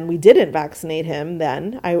 and we didn't vaccinate him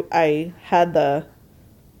then. I had the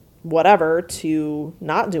whatever to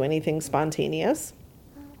not do anything spontaneous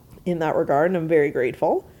in that regard, and I'm very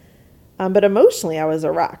grateful. But emotionally, I was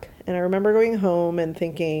a wreck. And I remember going home and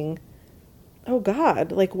thinking, oh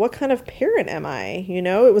God, like, what kind of parent am I? You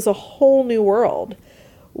know, it was a whole new world.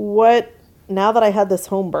 Now that I had this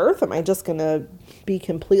home birth, am I just going to be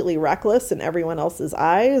completely reckless in everyone else's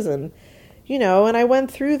eyes? And, you know, and I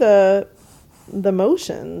went through the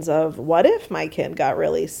motions of, what if my kid got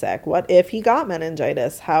really sick? What if he got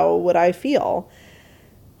meningitis? How would I feel?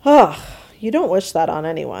 Ugh, you don't wish that on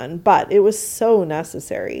anyone, but it was so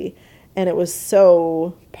necessary, and it was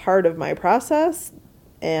so part of my process.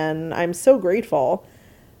 And I'm so grateful,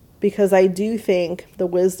 because I do think the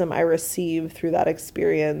wisdom I received through that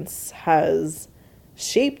experience has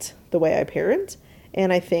shaped the way I parent,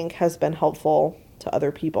 and I think has been helpful to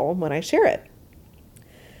other people when I share it.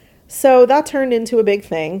 So that turned into a big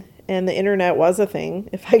thing, and the internet was a thing,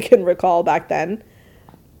 if I can recall back then.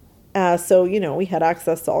 So, you know, we had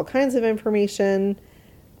access to all kinds of information,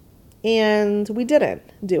 and we didn't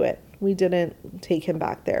do it. We didn't take him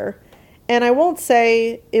back there. And I won't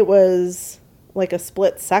say it was like a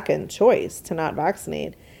split second choice to not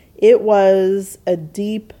vaccinate. It was a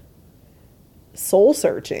deep soul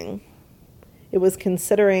searching. It was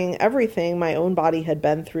considering everything my own body had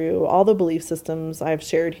been through, all the belief systems I've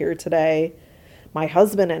shared here today, my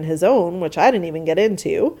husband and his own, which I didn't even get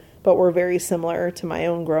into, but were very similar to my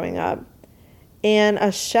own growing up, and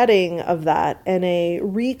a shedding of that and a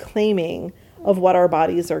reclaiming of what our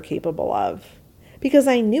bodies are capable of. Because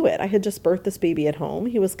I knew it. I had just birthed this baby at home.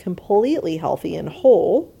 He was completely healthy and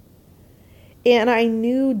whole. And I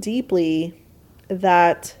knew deeply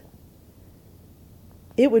that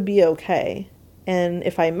it would be okay. And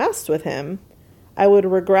if I messed with him, I would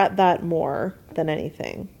regret that more than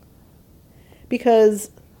anything.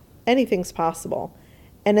 Because anything's possible.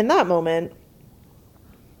 And in that moment,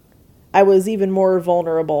 I was even more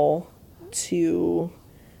vulnerable to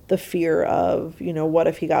the fear of, what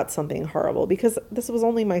if he got something horrible? Because this was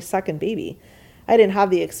only my second baby. I didn't have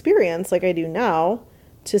the experience like I do now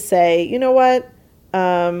to say, you know what?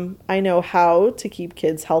 I know how to keep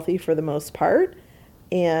kids healthy for the most part,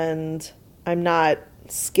 and I'm not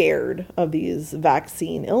scared of these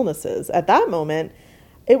vaccine illnesses. At that moment,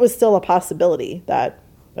 it was still a possibility that,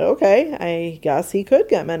 okay, I guess he could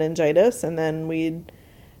get meningitis and then we'd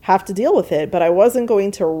have to deal with it, but I wasn't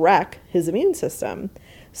going to wreck his immune system.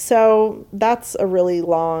 So that's a really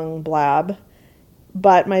long blab.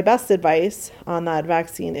 But my best advice on that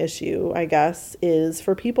vaccine issue, I guess, is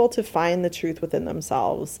for people to find the truth within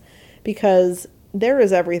themselves, because there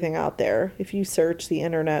is everything out there. If you search the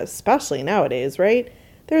internet, especially nowadays, right?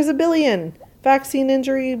 There's a billion vaccine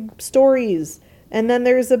injury stories, and then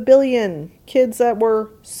there's a billion kids that were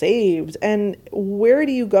saved. And where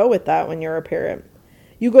do you go with that when you're a parent?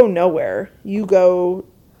 You go nowhere. You go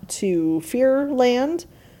to fear land,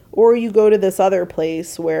 or you go to this other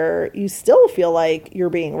place where you still feel like you're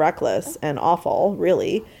being reckless and awful,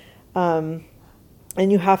 really. And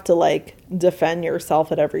you have to defend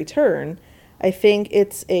yourself at every turn. I think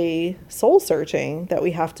it's a soul searching that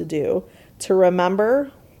we have to do to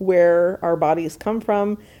remember where our bodies come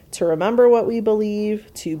from, to remember what we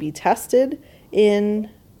believe, to be tested in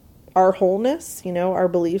our wholeness, our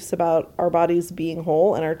beliefs about our bodies being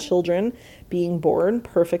whole and our children being born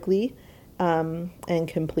perfectly and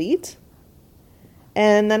complete.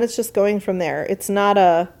 And then it's just going from there. It's not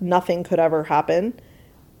a nothing could ever happen,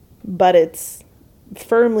 but it's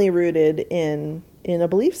firmly rooted in a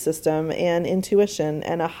belief system and intuition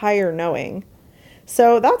and a higher knowing.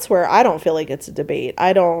 So that's where I don't feel like it's a debate.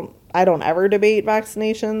 I don't ever debate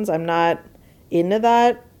vaccinations. I'm not into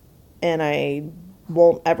that, and I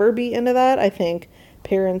won't ever be into that. I think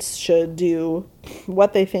parents should do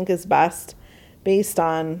what they think is best based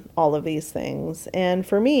on all of these things. And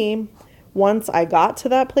for me, once I got to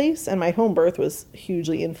that place, and my home birth was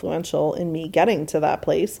hugely influential in me getting to that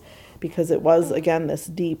place, because it was, again, this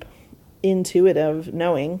deep intuitive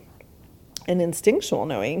knowing and instinctual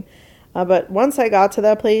knowing. But once I got to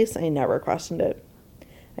that place, I never questioned it.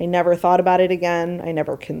 I never thought about it again. I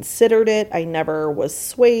never considered it. I never was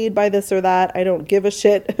swayed by this or that. I don't give a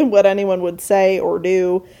shit what anyone would say or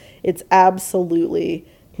do. It's absolutely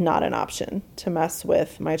not an option to mess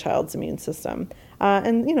with my child's immune system.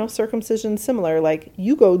 And circumcision similar,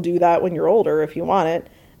 you go do that when you're older if you want it.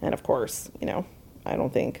 And of course, I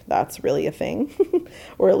don't think that's really a thing,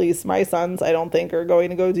 or at least my sons, I don't think are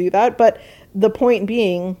going to go do that. But the point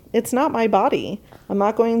being, it's not my body. I'm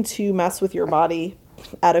not going to mess with your body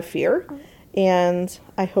out of fear. And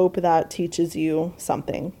I hope that teaches you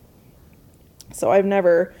something. So I've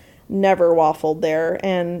never waffled there.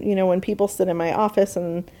 And, when people sit in my office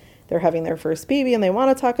and they're having their first baby and they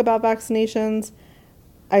want to talk about vaccinations,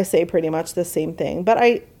 I say pretty much the same thing. But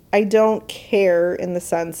I don't care in the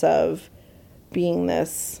sense of being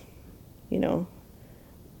this,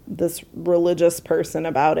 this religious person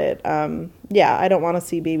about it. I don't want to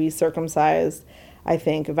see babies circumcised. I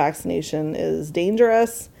think vaccination is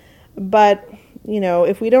dangerous. But,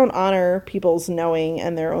 if we don't honor people's knowing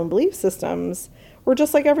and their own belief systems, we're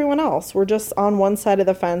just like everyone else. We're just on one side of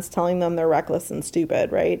the fence telling them they're reckless and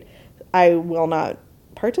stupid, right? I will not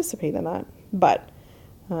participate in that. But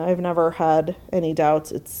I've never had any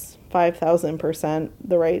doubts. It's 5,000%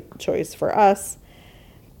 the right choice for us.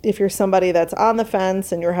 If you're somebody that's on the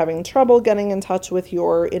fence and you're having trouble getting in touch with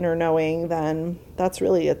your inner knowing, then that's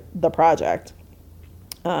really the project.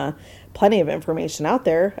 Plenty of information out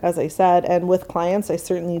there, as I said, and with clients, I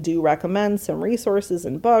certainly do recommend some resources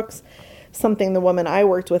and books. Something the woman I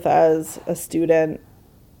worked with as a student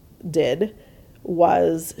did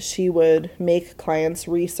was she would make clients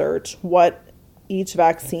research what each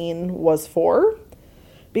vaccine was for,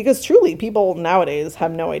 because truly people nowadays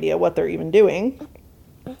have no idea what they're even doing.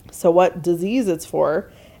 So what disease it's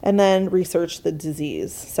for, and then research the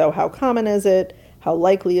disease. So how common is it? How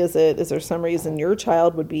likely is it? Is there some reason your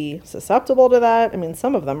child would be susceptible to that? I mean,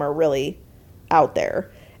 some of them are really out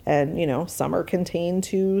there, and, some are contained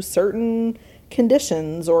to certain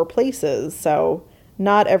conditions or places. So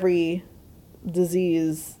not every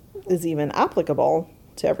disease is even applicable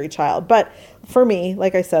to every child. But for me,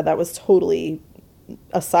 like I said, that was totally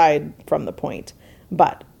aside from the point.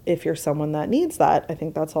 But if you're someone that needs that, I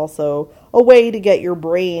think that's also a way to get your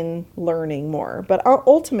brain learning more. But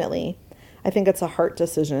ultimately, I think it's a heart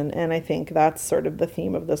decision. And I think that's sort of the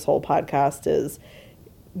theme of this whole podcast, is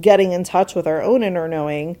getting in touch with our own inner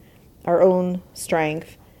knowing, our own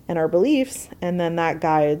strength, and our beliefs. And then that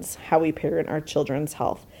guides how we parent our children's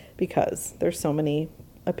health, because there's so many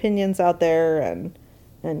opinions out there and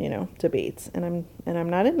debates. And I'm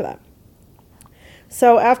not into that.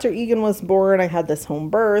 So after Egan was born, I had this home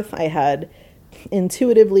birth. I had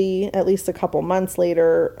intuitively, at least a couple months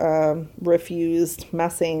later, refused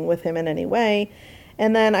messing with him in any way.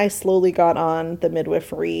 And then I slowly got on the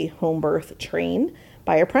midwifery home birth train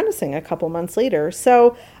by apprenticing a couple months later.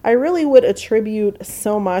 So I really would attribute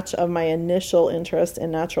so much of my initial interest in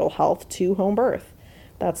natural health to home birth.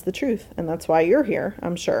 That's the truth. And that's why you're here,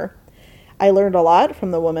 I'm sure. I learned a lot from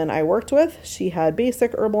the woman I worked with. She had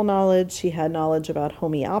basic herbal knowledge. She had knowledge about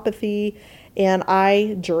homeopathy, and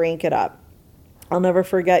I drank it up. I'll never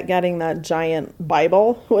forget getting that giant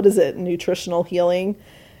Bible. What is it? Nutritional Healing.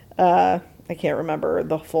 I can't remember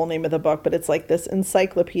the full name of the book, but it's like this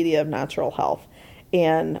encyclopedia of natural health.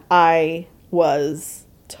 And I was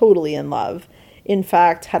totally in love. In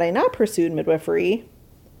fact, had I not pursued midwifery,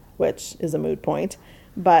 which is a moot point,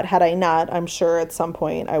 but had I not, I'm sure at some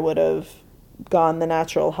point I would have gone the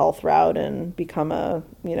natural health route and become a,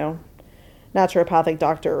 naturopathic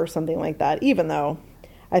doctor or something like that, even though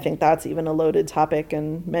I think that's even a loaded topic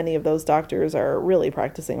and many of those doctors are really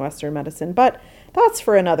practicing Western medicine. But that's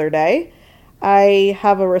for another day. I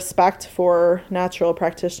have a respect for natural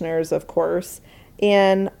practitioners, of course,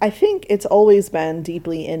 and I think it's always been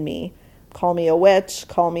deeply in me. Call me a witch,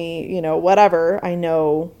 call me, whatever. I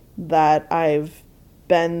know that I've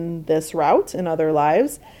been this route in other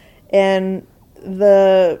lives, and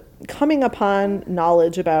the coming upon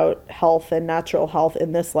knowledge about health and natural health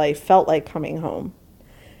in this life felt like coming home.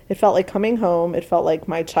 It felt like coming home. It felt like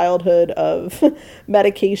my childhood of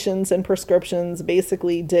medications and prescriptions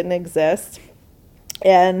basically didn't exist.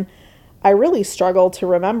 And I really struggle to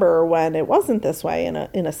remember when it wasn't this way in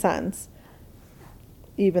a sense,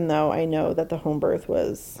 even though I know that the home birth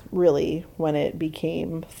was really when it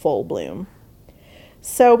became full bloom.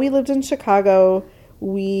 So we lived in Chicago.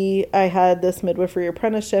 I had this midwifery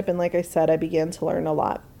apprenticeship, and like I said, I began to learn a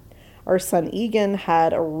lot. Our son Egan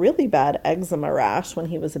had a really bad eczema rash when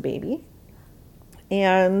he was a baby,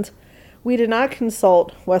 and we did not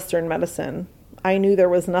consult Western medicine. I knew there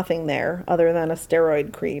was nothing there other than a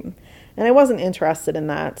steroid cream, and I wasn't interested in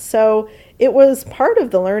that. So it was part of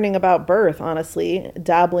the learning about birth, honestly,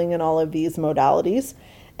 dabbling in all of these modalities,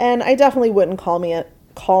 and I definitely wouldn't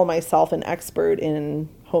call myself an expert in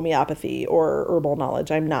homeopathy or herbal knowledge.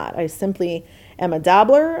 I'm not. I simply am a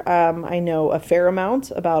dabbler. I know a fair amount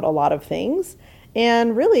about a lot of things.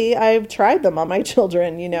 And really, I've tried them on my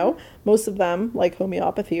children, Most of them, like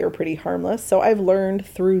homeopathy, are pretty harmless. So I've learned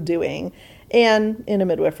through doing. And in a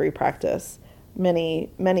midwifery practice, many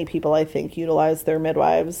people, I think, utilize their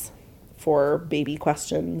midwives for baby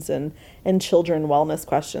questions and children wellness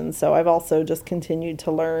questions. So I've also just continued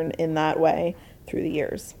to learn in that way through the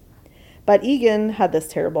years. But Egan had this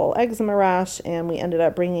terrible eczema rash, and we ended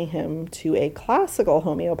up bringing him to a classical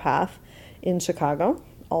homeopath in Chicago.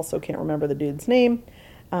 Also can't remember the dude's name.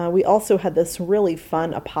 We also had this really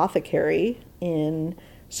fun apothecary in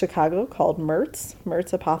Chicago called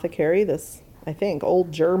Mertz Apothecary, this, I think,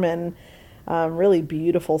 old German, really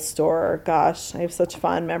beautiful store. Gosh, I have such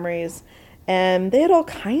fond memories. And they had all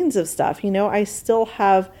kinds of stuff. I still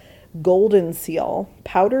have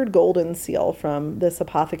powdered golden seal from this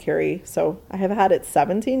apothecary. So I have had it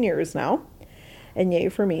 17 years now. And yay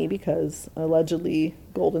for me, because allegedly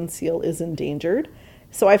golden seal is endangered.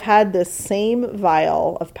 So I've had this same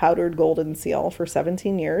vial of powdered golden seal for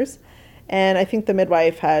 17 years. And I think the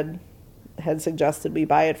midwife had suggested we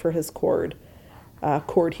buy it for his cord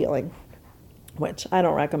healing, which I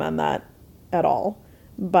don't recommend that at all.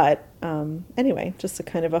 But anyway, just a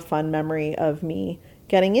kind of a fun memory of me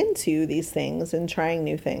getting into these things and trying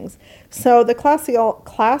new things. So the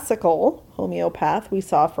classical homeopath we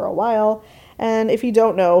saw for a while. And if you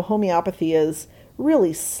don't know, homeopathy is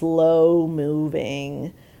really slow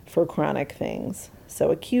moving for chronic things.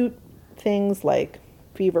 So acute things like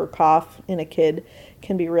fever, cough in a kid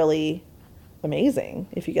can be really amazing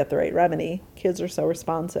if you get the right remedy. Kids are so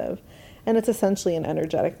responsive. And it's essentially an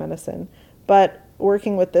energetic medicine. But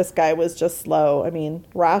working with this guy was just slow. I mean,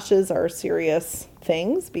 rashes are serious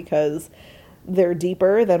things because they're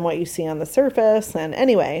deeper than what you see on the surface. And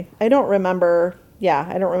anyway, I don't remember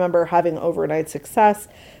having overnight success,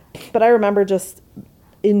 but I remember just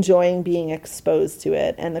enjoying being exposed to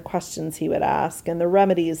it and the questions he would ask and the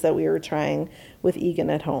remedies that we were trying with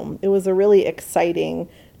Egan at home. It was a really exciting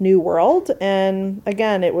new world. And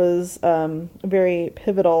again, it was a very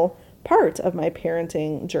pivotal part of my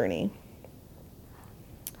parenting journey.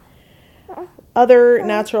 Other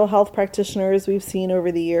natural health practitioners we've seen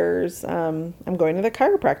over the years. I'm going to the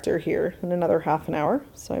chiropractor here in another half an hour,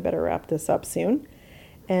 so I better wrap this up soon.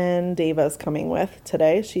 And Deva's coming with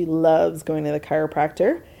today. She loves going to the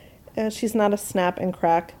chiropractor. She's not a snap and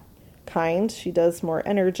crack kind. She does more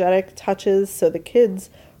energetic touches, so the kids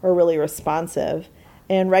are really responsive.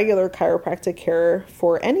 And regular chiropractic care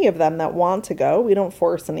for any of them that want to go, we don't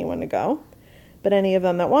force anyone to go, but any of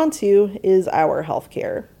them that want to is our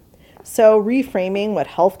healthcare. So reframing what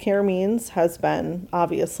healthcare means has been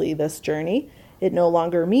obviously this journey. It no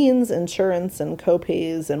longer means insurance and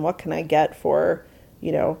copays and what can I get for,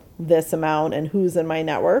 this amount and who's in my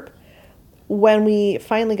network. When we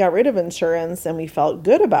finally got rid of insurance and we felt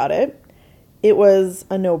good about it, it was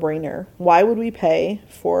a no-brainer. Why would we pay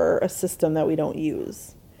for a system that we don't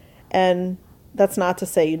use? And that's not to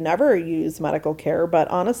say you never use medical care, but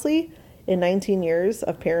honestly, in 19 years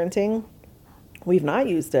of parenting, we've not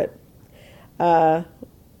used it.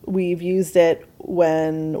 We've used it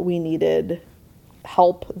when we needed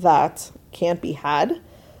help that can't be had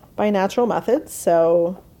by natural methods.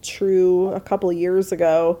 So a couple of years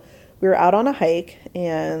ago, we were out on a hike,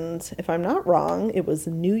 and if I'm not wrong, it was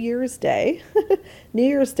New Year's Day, New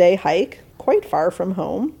Year's Day hike, quite far from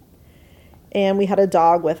home. And we had a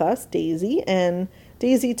dog with us, Daisy, and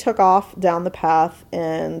Daisy took off down the path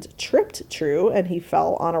and tripped True, and he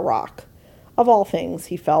fell on a rock. Of all things,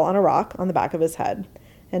 he fell on a rock on the back of his head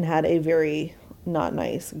and had a very not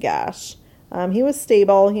nice gash. He was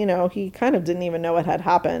stable, he kind of didn't even know what had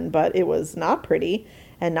happened, but it was not pretty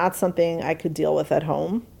and not something I could deal with at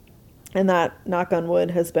home. And that, knock on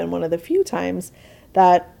wood, has been one of the few times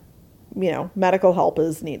that, medical help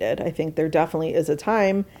is needed. I think there definitely is a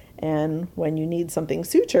time, and when you need something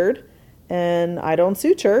sutured and I don't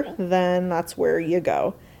suture, then that's where you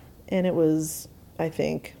go. And it was, I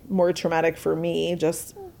think, more traumatic for me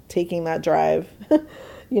just taking that drive,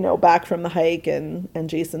 back from the hike, and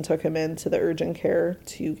Jason took him into the urgent care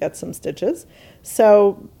to get some stitches.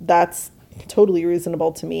 So that's totally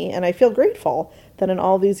reasonable to me. And I feel grateful that in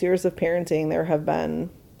all these years of parenting, there have been,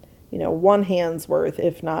 one hand's worth,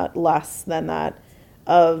 if not less than that,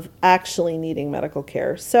 of actually needing medical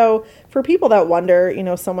care. So for people that wonder,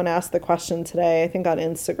 someone asked the question today, I think on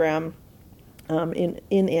Instagram,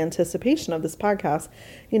 in anticipation of this podcast,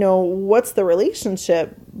 what's the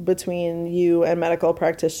relationship between you and medical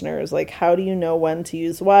practitioners? Like, how do you know when to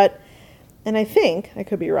use what? And I think, I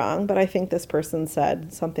could be wrong, but I think this person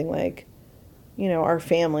said something like, our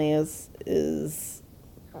family is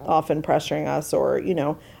often pressuring us, or,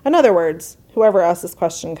 in other words, whoever asked this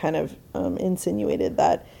question kind of insinuated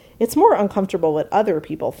that it's more uncomfortable what other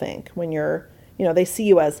people think when you're, they see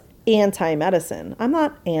you as anti-medicine. I'm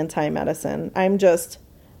not anti-medicine. I'm just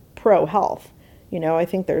pro-health. I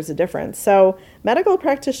think there's a difference. So medical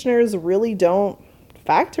practitioners really don't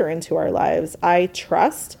factor into our lives. I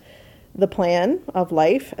trust the plan of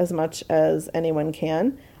life as much as anyone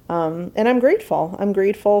can. And I'm grateful. I'm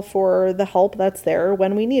grateful for the help that's there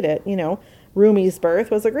when we need it. Rumi's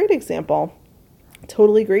birth was a great example.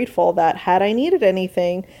 Totally grateful that had I needed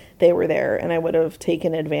anything, they were there and I would have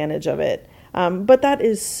taken advantage of it. But that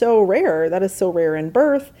is so rare. That is so rare in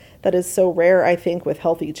birth. That is so rare, I think, with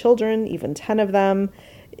healthy children, even 10 of them.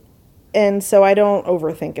 And so I don't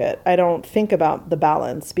overthink it. I don't think about the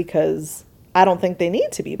balance because I don't think they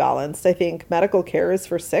need to be balanced. I think medical care is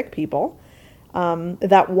for sick people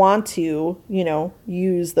that want to,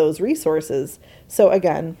 use those resources. So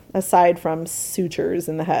again, aside from sutures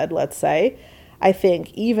in the head, let's say, I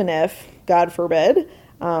think even if, God forbid,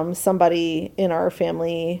 somebody in our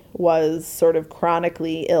family was sort of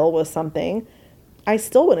chronically ill with something, I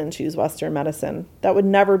still wouldn't choose Western medicine. That would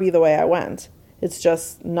never be the way I went. It's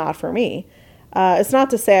just not for me. It's not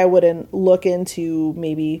to say I wouldn't look into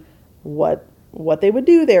maybe what they would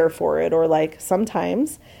do there for it, or like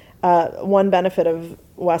sometimes one benefit of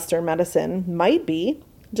Western medicine might be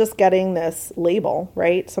just getting this label,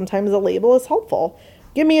 right? Sometimes a label is helpful.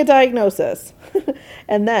 Give me a diagnosis.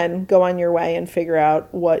 And then go on your way and figure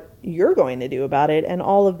out what you're going to do about it and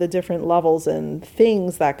all of the different levels and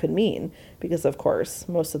things that could mean. Because, of course,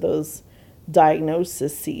 most of those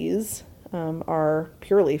diagnoses are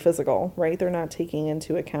purely physical, right? They're not taking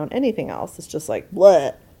into account anything else. It's just like,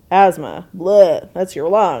 bleh, asthma, bleh, that's your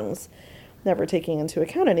lungs. Never taking into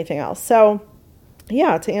account anything else. So,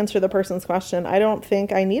 yeah, to answer the person's question, I don't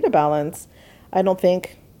think I need a balance. I don't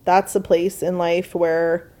think that's a place in life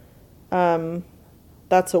where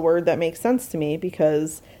that's a word that makes sense to me,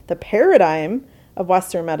 because the paradigm of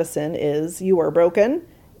Western medicine is you are broken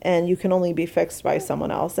and you can only be fixed by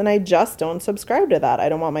someone else. And I just don't subscribe to that. I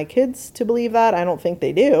don't want my kids to believe that. I don't think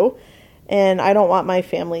they do. And I don't want my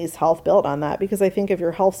family's health built on that, because I think if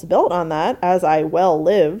your health's built on that, as I well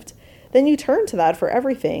lived, then you turn to that for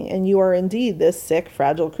everything. And you are indeed this sick,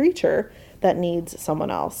 fragile creature that needs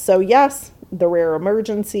someone else. So yes, the rare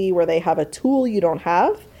emergency where they have a tool you don't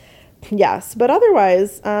have. Yes. But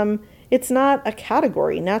otherwise, it's not a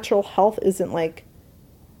category. Natural health isn't like,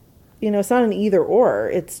 it's not an either or.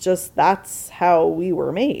 It's just, that's how we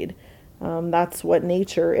were made. That's what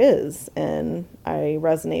nature is. And I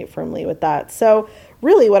resonate firmly with that. So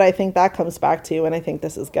really what I think that comes back to, and I think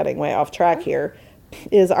this is getting way off track here,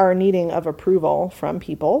 is our needing of approval from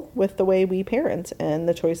people with the way we parent and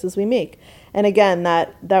the choices we make. And again,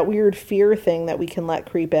 that weird fear thing that we can let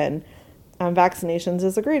creep in. Vaccinations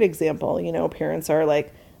is a great example. Parents are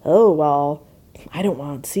like, oh, well, I don't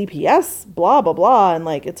want CPS, blah, blah, blah. And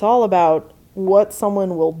like, it's all about what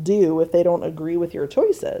someone will do if they don't agree with your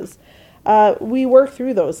choices. We work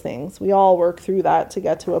through those things. We all work through that to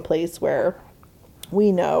get to a place where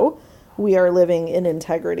we know we are living in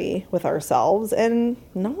integrity with ourselves and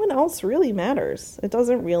no one else really matters. It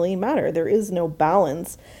doesn't really matter. There is no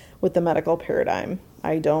balance with the medical paradigm.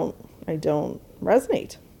 I don't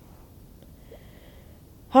resonate.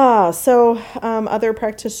 Other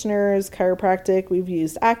practitioners, chiropractic, we've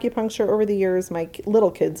used acupuncture over the years. My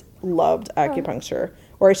little kids loved acupuncture,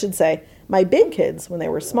 or I should say my big kids, when they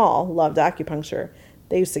were small, loved acupuncture.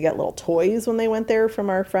 They used to get little toys when they went there from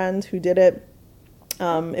our friend who did it.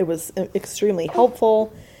 It was extremely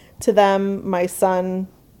helpful to them. My son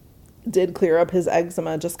did clear up his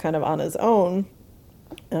eczema just kind of on his own.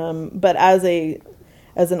 But as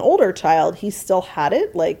an older child, he still had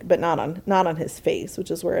it, but not on his face, which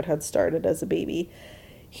is where it had started as a baby.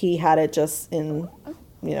 He had it just in,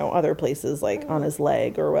 other places, like on his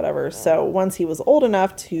leg or whatever. So once he was old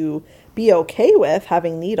enough to be okay with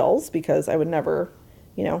having needles, because I would never,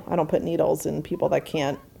 I don't put needles in people that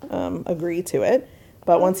can't agree to it.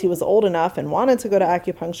 But once he was old enough and wanted to go to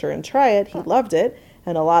acupuncture and try it, he loved it.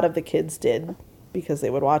 And a lot of the kids did, because they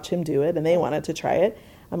would watch him do it and they wanted to try it.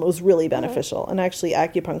 It was really beneficial. And actually,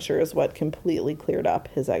 acupuncture is what completely cleared up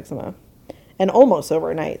his eczema. And almost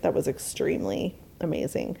overnight. That was extremely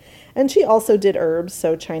amazing. And she also did herbs,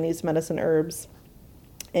 so Chinese medicine herbs.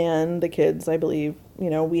 And the kids, I believe,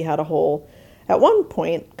 we had a whole, at one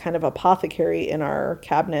point, kind of apothecary in our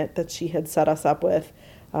cabinet that she had set us up with.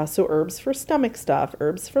 So herbs for stomach stuff,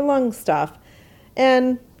 herbs for lung stuff.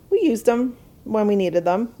 And we used them when we needed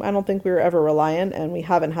them. I don't think we were ever reliant, and we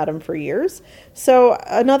haven't had them for years. So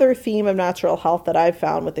another theme of natural health that I've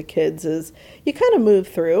found with the kids is you kind of move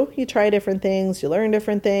through. You try different things, you learn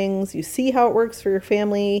different things, you see how it works for your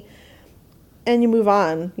family, and you move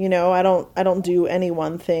on. I don't do any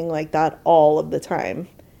one thing like that all of the time.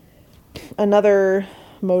 Another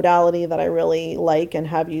modality that I really like and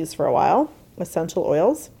have used for a while, essential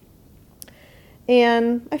oils.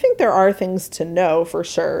 And I think there are things to know for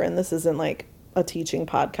sure, and this isn't like a teaching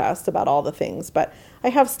podcast about all the things, but I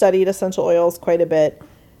have studied essential oils quite a bit.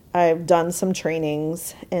 I've done some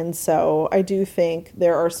trainings, and so I do think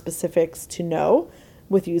there are specifics to know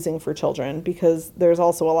with using for children, because there's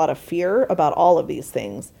also a lot of fear about all of these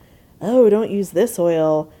things. Oh, don't use this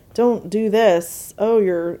oil. Don't do this. Oh,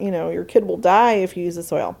 your kid will die if you use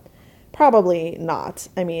this oil. Probably not.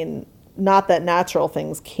 I mean, not that natural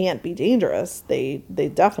things can't be dangerous. They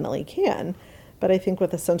definitely can. But I think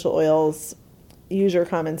with essential oils, use your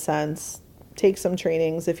common sense, take some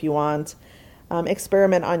trainings if you want,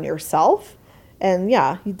 experiment on yourself. And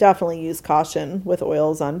yeah, you definitely use caution with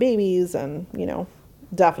oils on babies, and,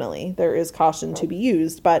 definitely there is caution to be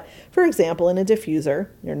used. But for example, in a diffuser,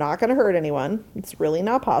 you're not going to hurt anyone. It's really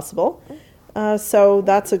not possible. So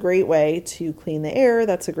that's a great way to clean the air.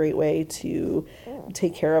 That's a great way to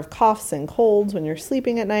take care of coughs and colds when you're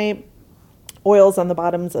sleeping at night. Oils on the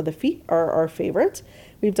bottoms of the feet are our favorite.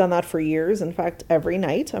 We've done that for years. In fact, every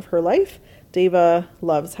night of her life, Deva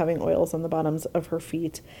loves having oils on the bottoms of her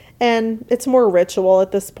feet. And it's more ritual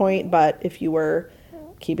at this point, but if you were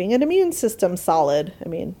keeping an immune system solid. I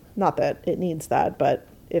mean, not that it needs that, but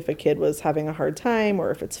if a kid was having a hard time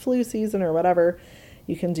or if it's flu season or whatever,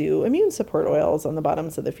 you can do immune support oils on the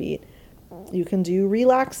bottoms of the feet. You can do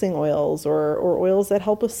relaxing oils or oils that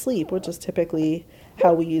help with sleep, which is typically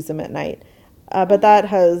how we use them at night. But that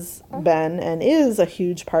has been and is a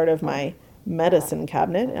huge part of my medicine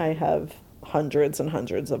cabinet. I have hundreds and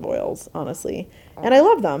hundreds of oils, honestly. And I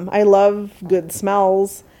love them. I love good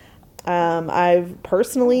smells. I've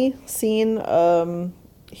personally seen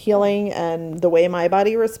healing and the way my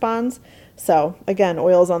body responds. So again,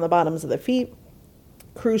 oils on the bottoms of the feet,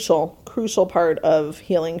 crucial part of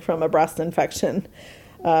healing from a breast infection.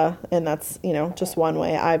 And that's, just one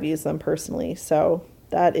way I've used them personally. So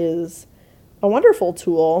that is a wonderful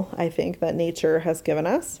tool, I think, that nature has given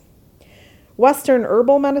us. Western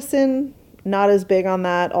herbal medicine, not as big on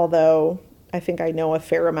that, although I think I know a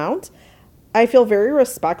fair amount. I feel very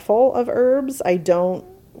respectful of herbs. I don't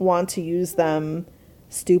want to use them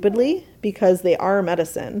stupidly because they are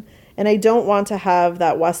medicine. And I don't want to have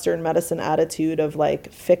that Western medicine attitude of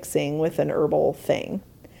like fixing with an herbal thing.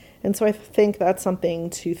 And so I think that's something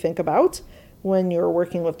to think about when you're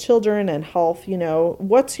working with children and health.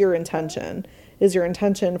 What's your intention? Is your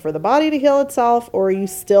intention for the body to heal itself, or are you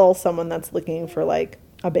still someone that's looking for like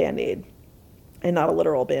a Band-Aid and not a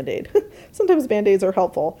literal Band-Aid? Sometimes Band-Aids are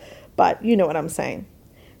helpful, but you know what I'm saying.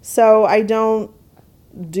 So I don't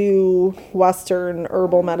do Western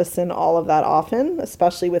herbal medicine all of that often,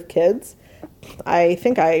 especially with kids. I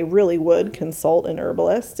think I really would consult an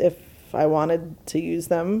herbalist if I wanted to use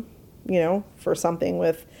them, for something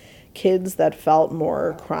with kids that felt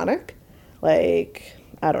more chronic. Like,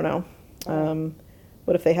 I don't know.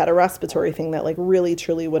 What if they had a respiratory thing that like really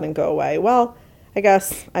truly wouldn't go away? Well, I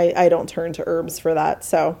guess I don't turn to herbs for that.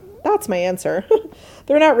 So that's my answer.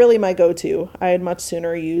 They're not really my go-to. I'd much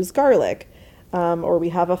sooner use garlic. Or we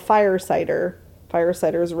have a fire cider. Fire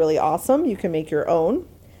cider is really awesome. You can make your own.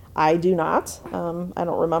 I do not. I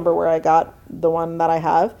don't remember where I got the one that I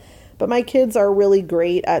have. But my kids are really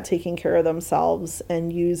great at taking care of themselves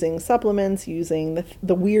and using supplements, using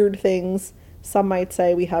the weird things some might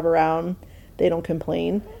say we have around. They don't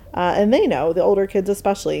complain. And they know, the older kids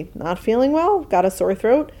especially, not feeling well, got a sore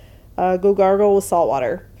throat, go gargle with salt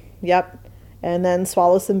water. Yep. And then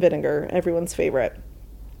swallow some vinegar, everyone's favorite.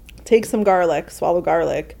 Take some garlic, swallow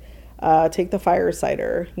garlic. Take the fire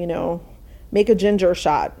cider, make a ginger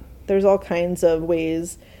shot. There's all kinds of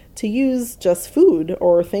ways to use just food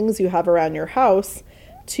or things you have around your house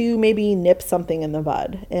to maybe nip something in the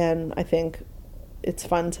bud. And I think it's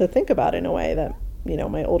fun to think about in a way that,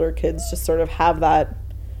 my older kids just sort of have that.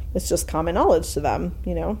 It's just common knowledge to them,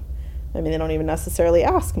 I mean, they don't even necessarily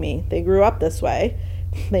ask me. They grew up this way.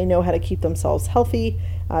 They know how to keep themselves healthy.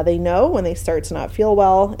 They know when they start to not feel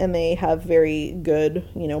well, and they have very good,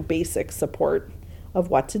 basic support of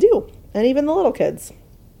what to do. And even the little kids.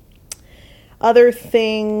 Other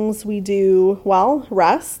things we do,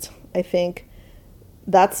 rest. I think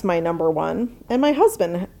that's my number one. And my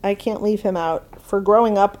husband, I can't leave him out. For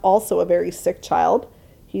growing up also a very sick child,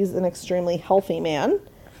 he's an extremely healthy man.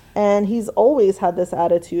 And he's always had this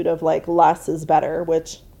attitude of like less is better,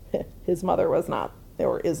 which his mother was not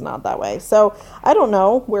or is not that way. So I don't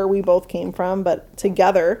know where we both came from, but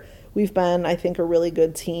together we've been, I think, a really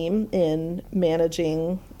good team in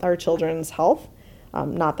managing our children's health.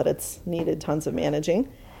 Not that it's needed tons of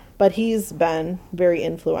managing, but he's been very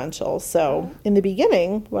influential. So in the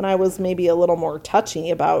beginning, when I was maybe a little more touchy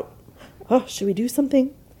about, should we do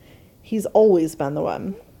something? He's always been the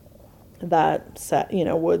one that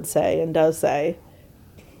would say and does say,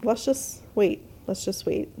 let's just wait.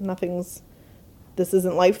 This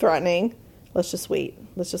isn't life-threatening. Let's just wait.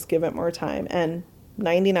 Let's just give it more time. And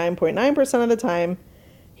 99.9% of the time,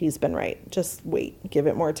 he's been right. Just wait. Give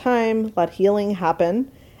it more time. Let healing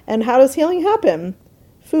happen. And how does healing happen?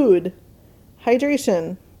 Food,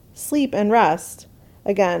 hydration, sleep, and rest.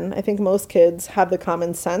 Again, I think most kids have the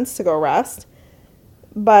common sense to go rest.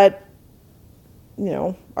 But,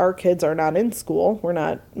 our kids are not in school. We're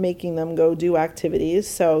not making them go do activities.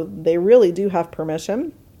 So they really do have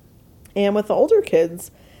permission. And with the older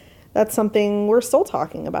kids, that's something we're still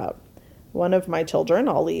talking about. One of my children,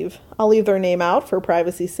 I'll leave their name out for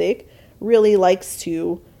privacy's sake, really likes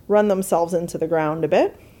to run themselves into the ground a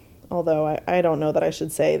bit. Although I don't know that I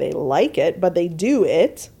should say they like it, but they do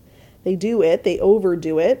it. They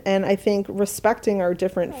overdo it. And I think respecting our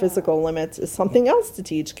different physical limits is something else to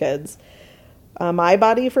teach kids. My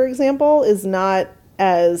body, for example, is not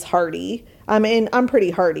as hardy. I mean, I'm pretty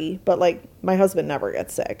hardy, but like my husband never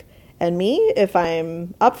gets sick. And me, if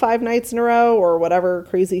I'm up 5 nights in a row or whatever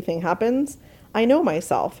crazy thing happens, I know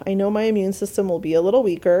myself. I know my immune system will be a little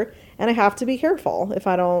weaker, and I have to be careful if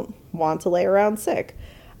I don't want to lay around sick.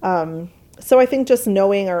 So I think just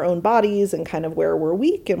knowing our own bodies and kind of where we're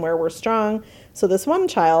weak and where we're strong. So this one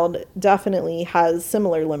child definitely has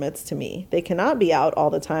similar limits to me. They cannot be out all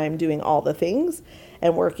the time doing all the things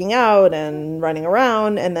and working out and running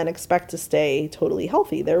around and then expect to stay totally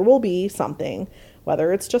healthy. There will be something,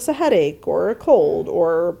 whether it's just a headache or a cold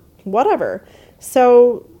or whatever.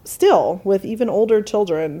 So still, with even older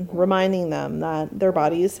children, reminding them that their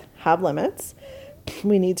bodies have limits.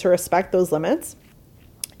 We need to respect those limits.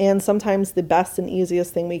 And sometimes the best and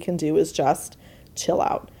easiest thing we can do is just chill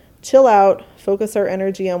out. Chill out, focus our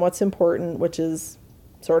energy on what's important, which is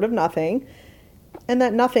sort of nothing. And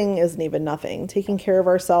that nothing isn't even nothing. Taking care of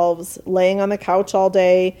ourselves, laying on the couch all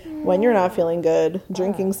day when you're not feeling good,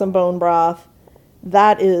 drinking some bone broth.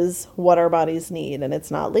 That is what our bodies need. And it's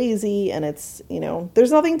not lazy, and it's,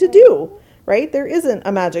 there's nothing to do, right? There isn't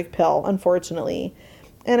a magic pill, unfortunately.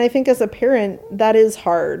 And I think as a parent, that is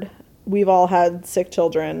hard. We've all had sick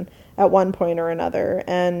children at one point or another,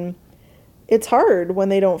 and it's hard when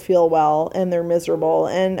they don't feel well and they're miserable.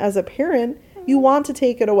 And as a parent, you want to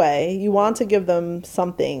take it away. You want to give them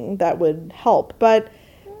something that would help, but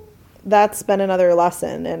that's been another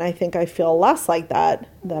lesson. And I think I feel less like that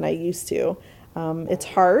than I used to. It's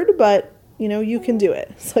hard, but you can do it.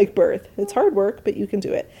 It's like birth. It's hard work, but you can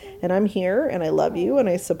do it. And I'm here, and I love you, and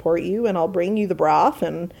I support you, and I'll bring you the broth,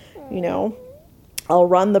 and, I'll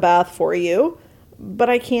run the bath for you, but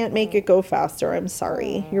I can't make it go faster. I'm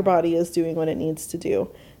sorry. Your body is doing what it needs to do.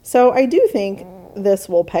 So I do think this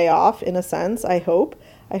will pay off in a sense. I hope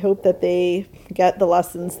that they get the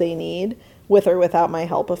lessons they need with or without my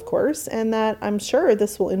help, of course, and that I'm sure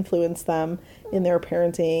this will influence them in their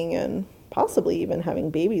parenting and possibly even having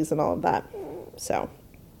babies and all of that. So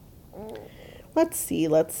let's see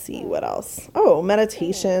what else. Oh,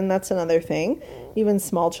 meditation. That's another thing. Even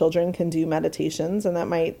small children can do meditations, and that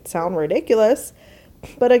might sound ridiculous,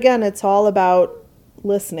 but again, it's all about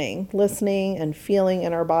listening and feeling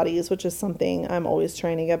in our bodies, which is something I'm always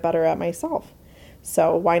trying to get better at myself.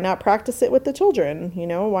 So why not practice it with the children?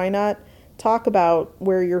 Why not talk about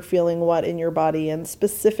where you're feeling what in your body and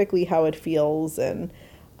specifically how it feels and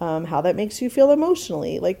how that makes you feel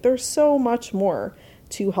emotionally. Like, there's so much more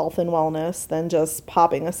to health and wellness than just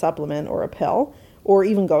popping a supplement or a pill or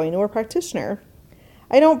even going to a practitioner.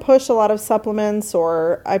 I don't push a lot of supplements,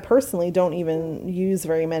 or I personally don't even use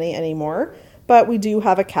very many anymore, but we do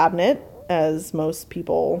have a cabinet, as most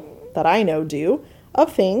people that I know do,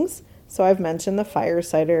 of things. So I've mentioned the fire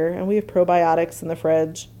cider, and we have probiotics in the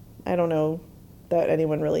fridge. I don't know that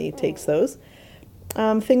anyone really takes those.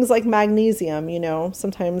 Things like magnesium,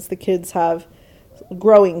 sometimes the kids have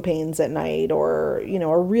growing pains at night or,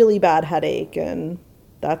 a really bad headache, and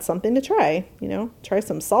that's something to try. Try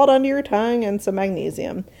some salt under your tongue and some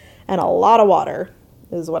magnesium, and a lot of water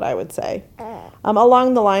is what I would say.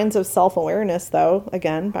 Along the lines of self-awareness, though,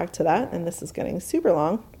 again, back to that, and this is getting super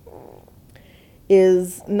long,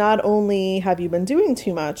 is not only have you been doing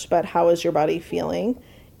too much, but how is your body feeling,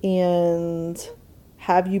 and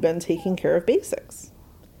have you been taking care of basics?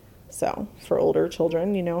 So for older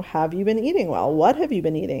children, have you been eating well? What have you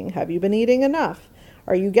been eating? Have you been eating enough?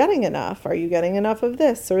 Are you getting enough? Are you getting enough of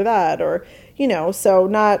this or that? Or,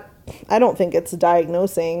 I don't think it's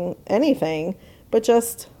diagnosing anything, but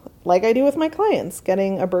just like I do with my clients,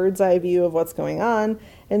 getting a bird's eye view of what's going on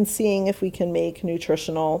and seeing if we can make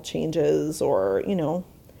nutritional changes or,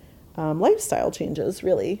 lifestyle changes,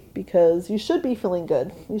 really, because you should be feeling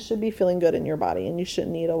good. You should be feeling good in your body, and you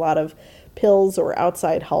shouldn't need a lot of pills or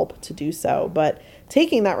outside help to do so. But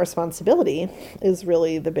taking that responsibility is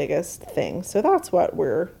really the biggest thing. So that's what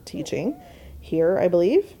we're teaching here, I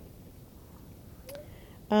believe.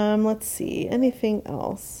 Let's see, anything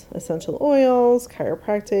else? Essential oils,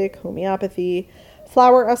 chiropractic, homeopathy,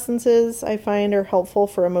 flower essences I find are helpful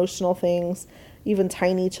for emotional things. Even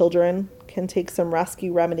tiny children can take some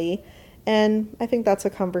rescue remedy. And I think that's a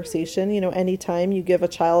conversation, anytime you give a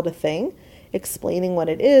child a thing, explaining what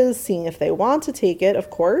it is, seeing if they want to take it, of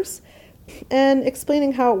course, and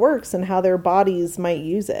explaining how it works and how their bodies might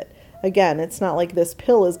use it. Again, it's not like this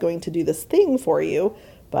pill is going to do this thing for you,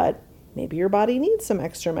 but maybe your body needs some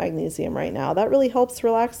extra magnesium right now. That really helps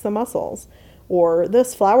relax the muscles. Or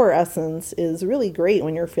this flower essence is really great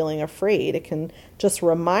when you're feeling afraid. It can just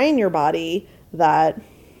remind your body that,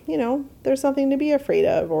 there's something to be afraid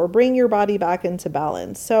of, or bring your body back into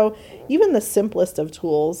balance. So even the simplest of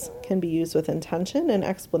tools can be used with intention and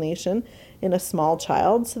explanation in a small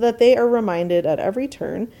child so that they are reminded at every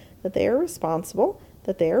turn that they are responsible,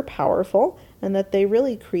 that they are powerful, and that they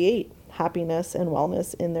really create happiness and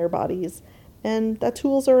wellness in their bodies and that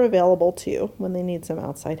tools are available too when they need some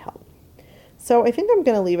outside help. So I think I'm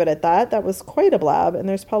going to leave it at that. That was quite a blab, and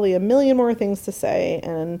there's probably a million more things to say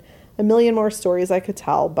and a million more stories I could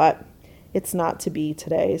tell, but it's not to be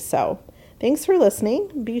today. So thanks for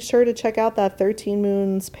listening. Be sure to check out that 13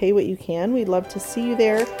 Moons Pay What You Can. We'd love to see you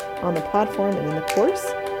there on the platform and in the course,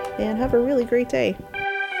 and have a really great day.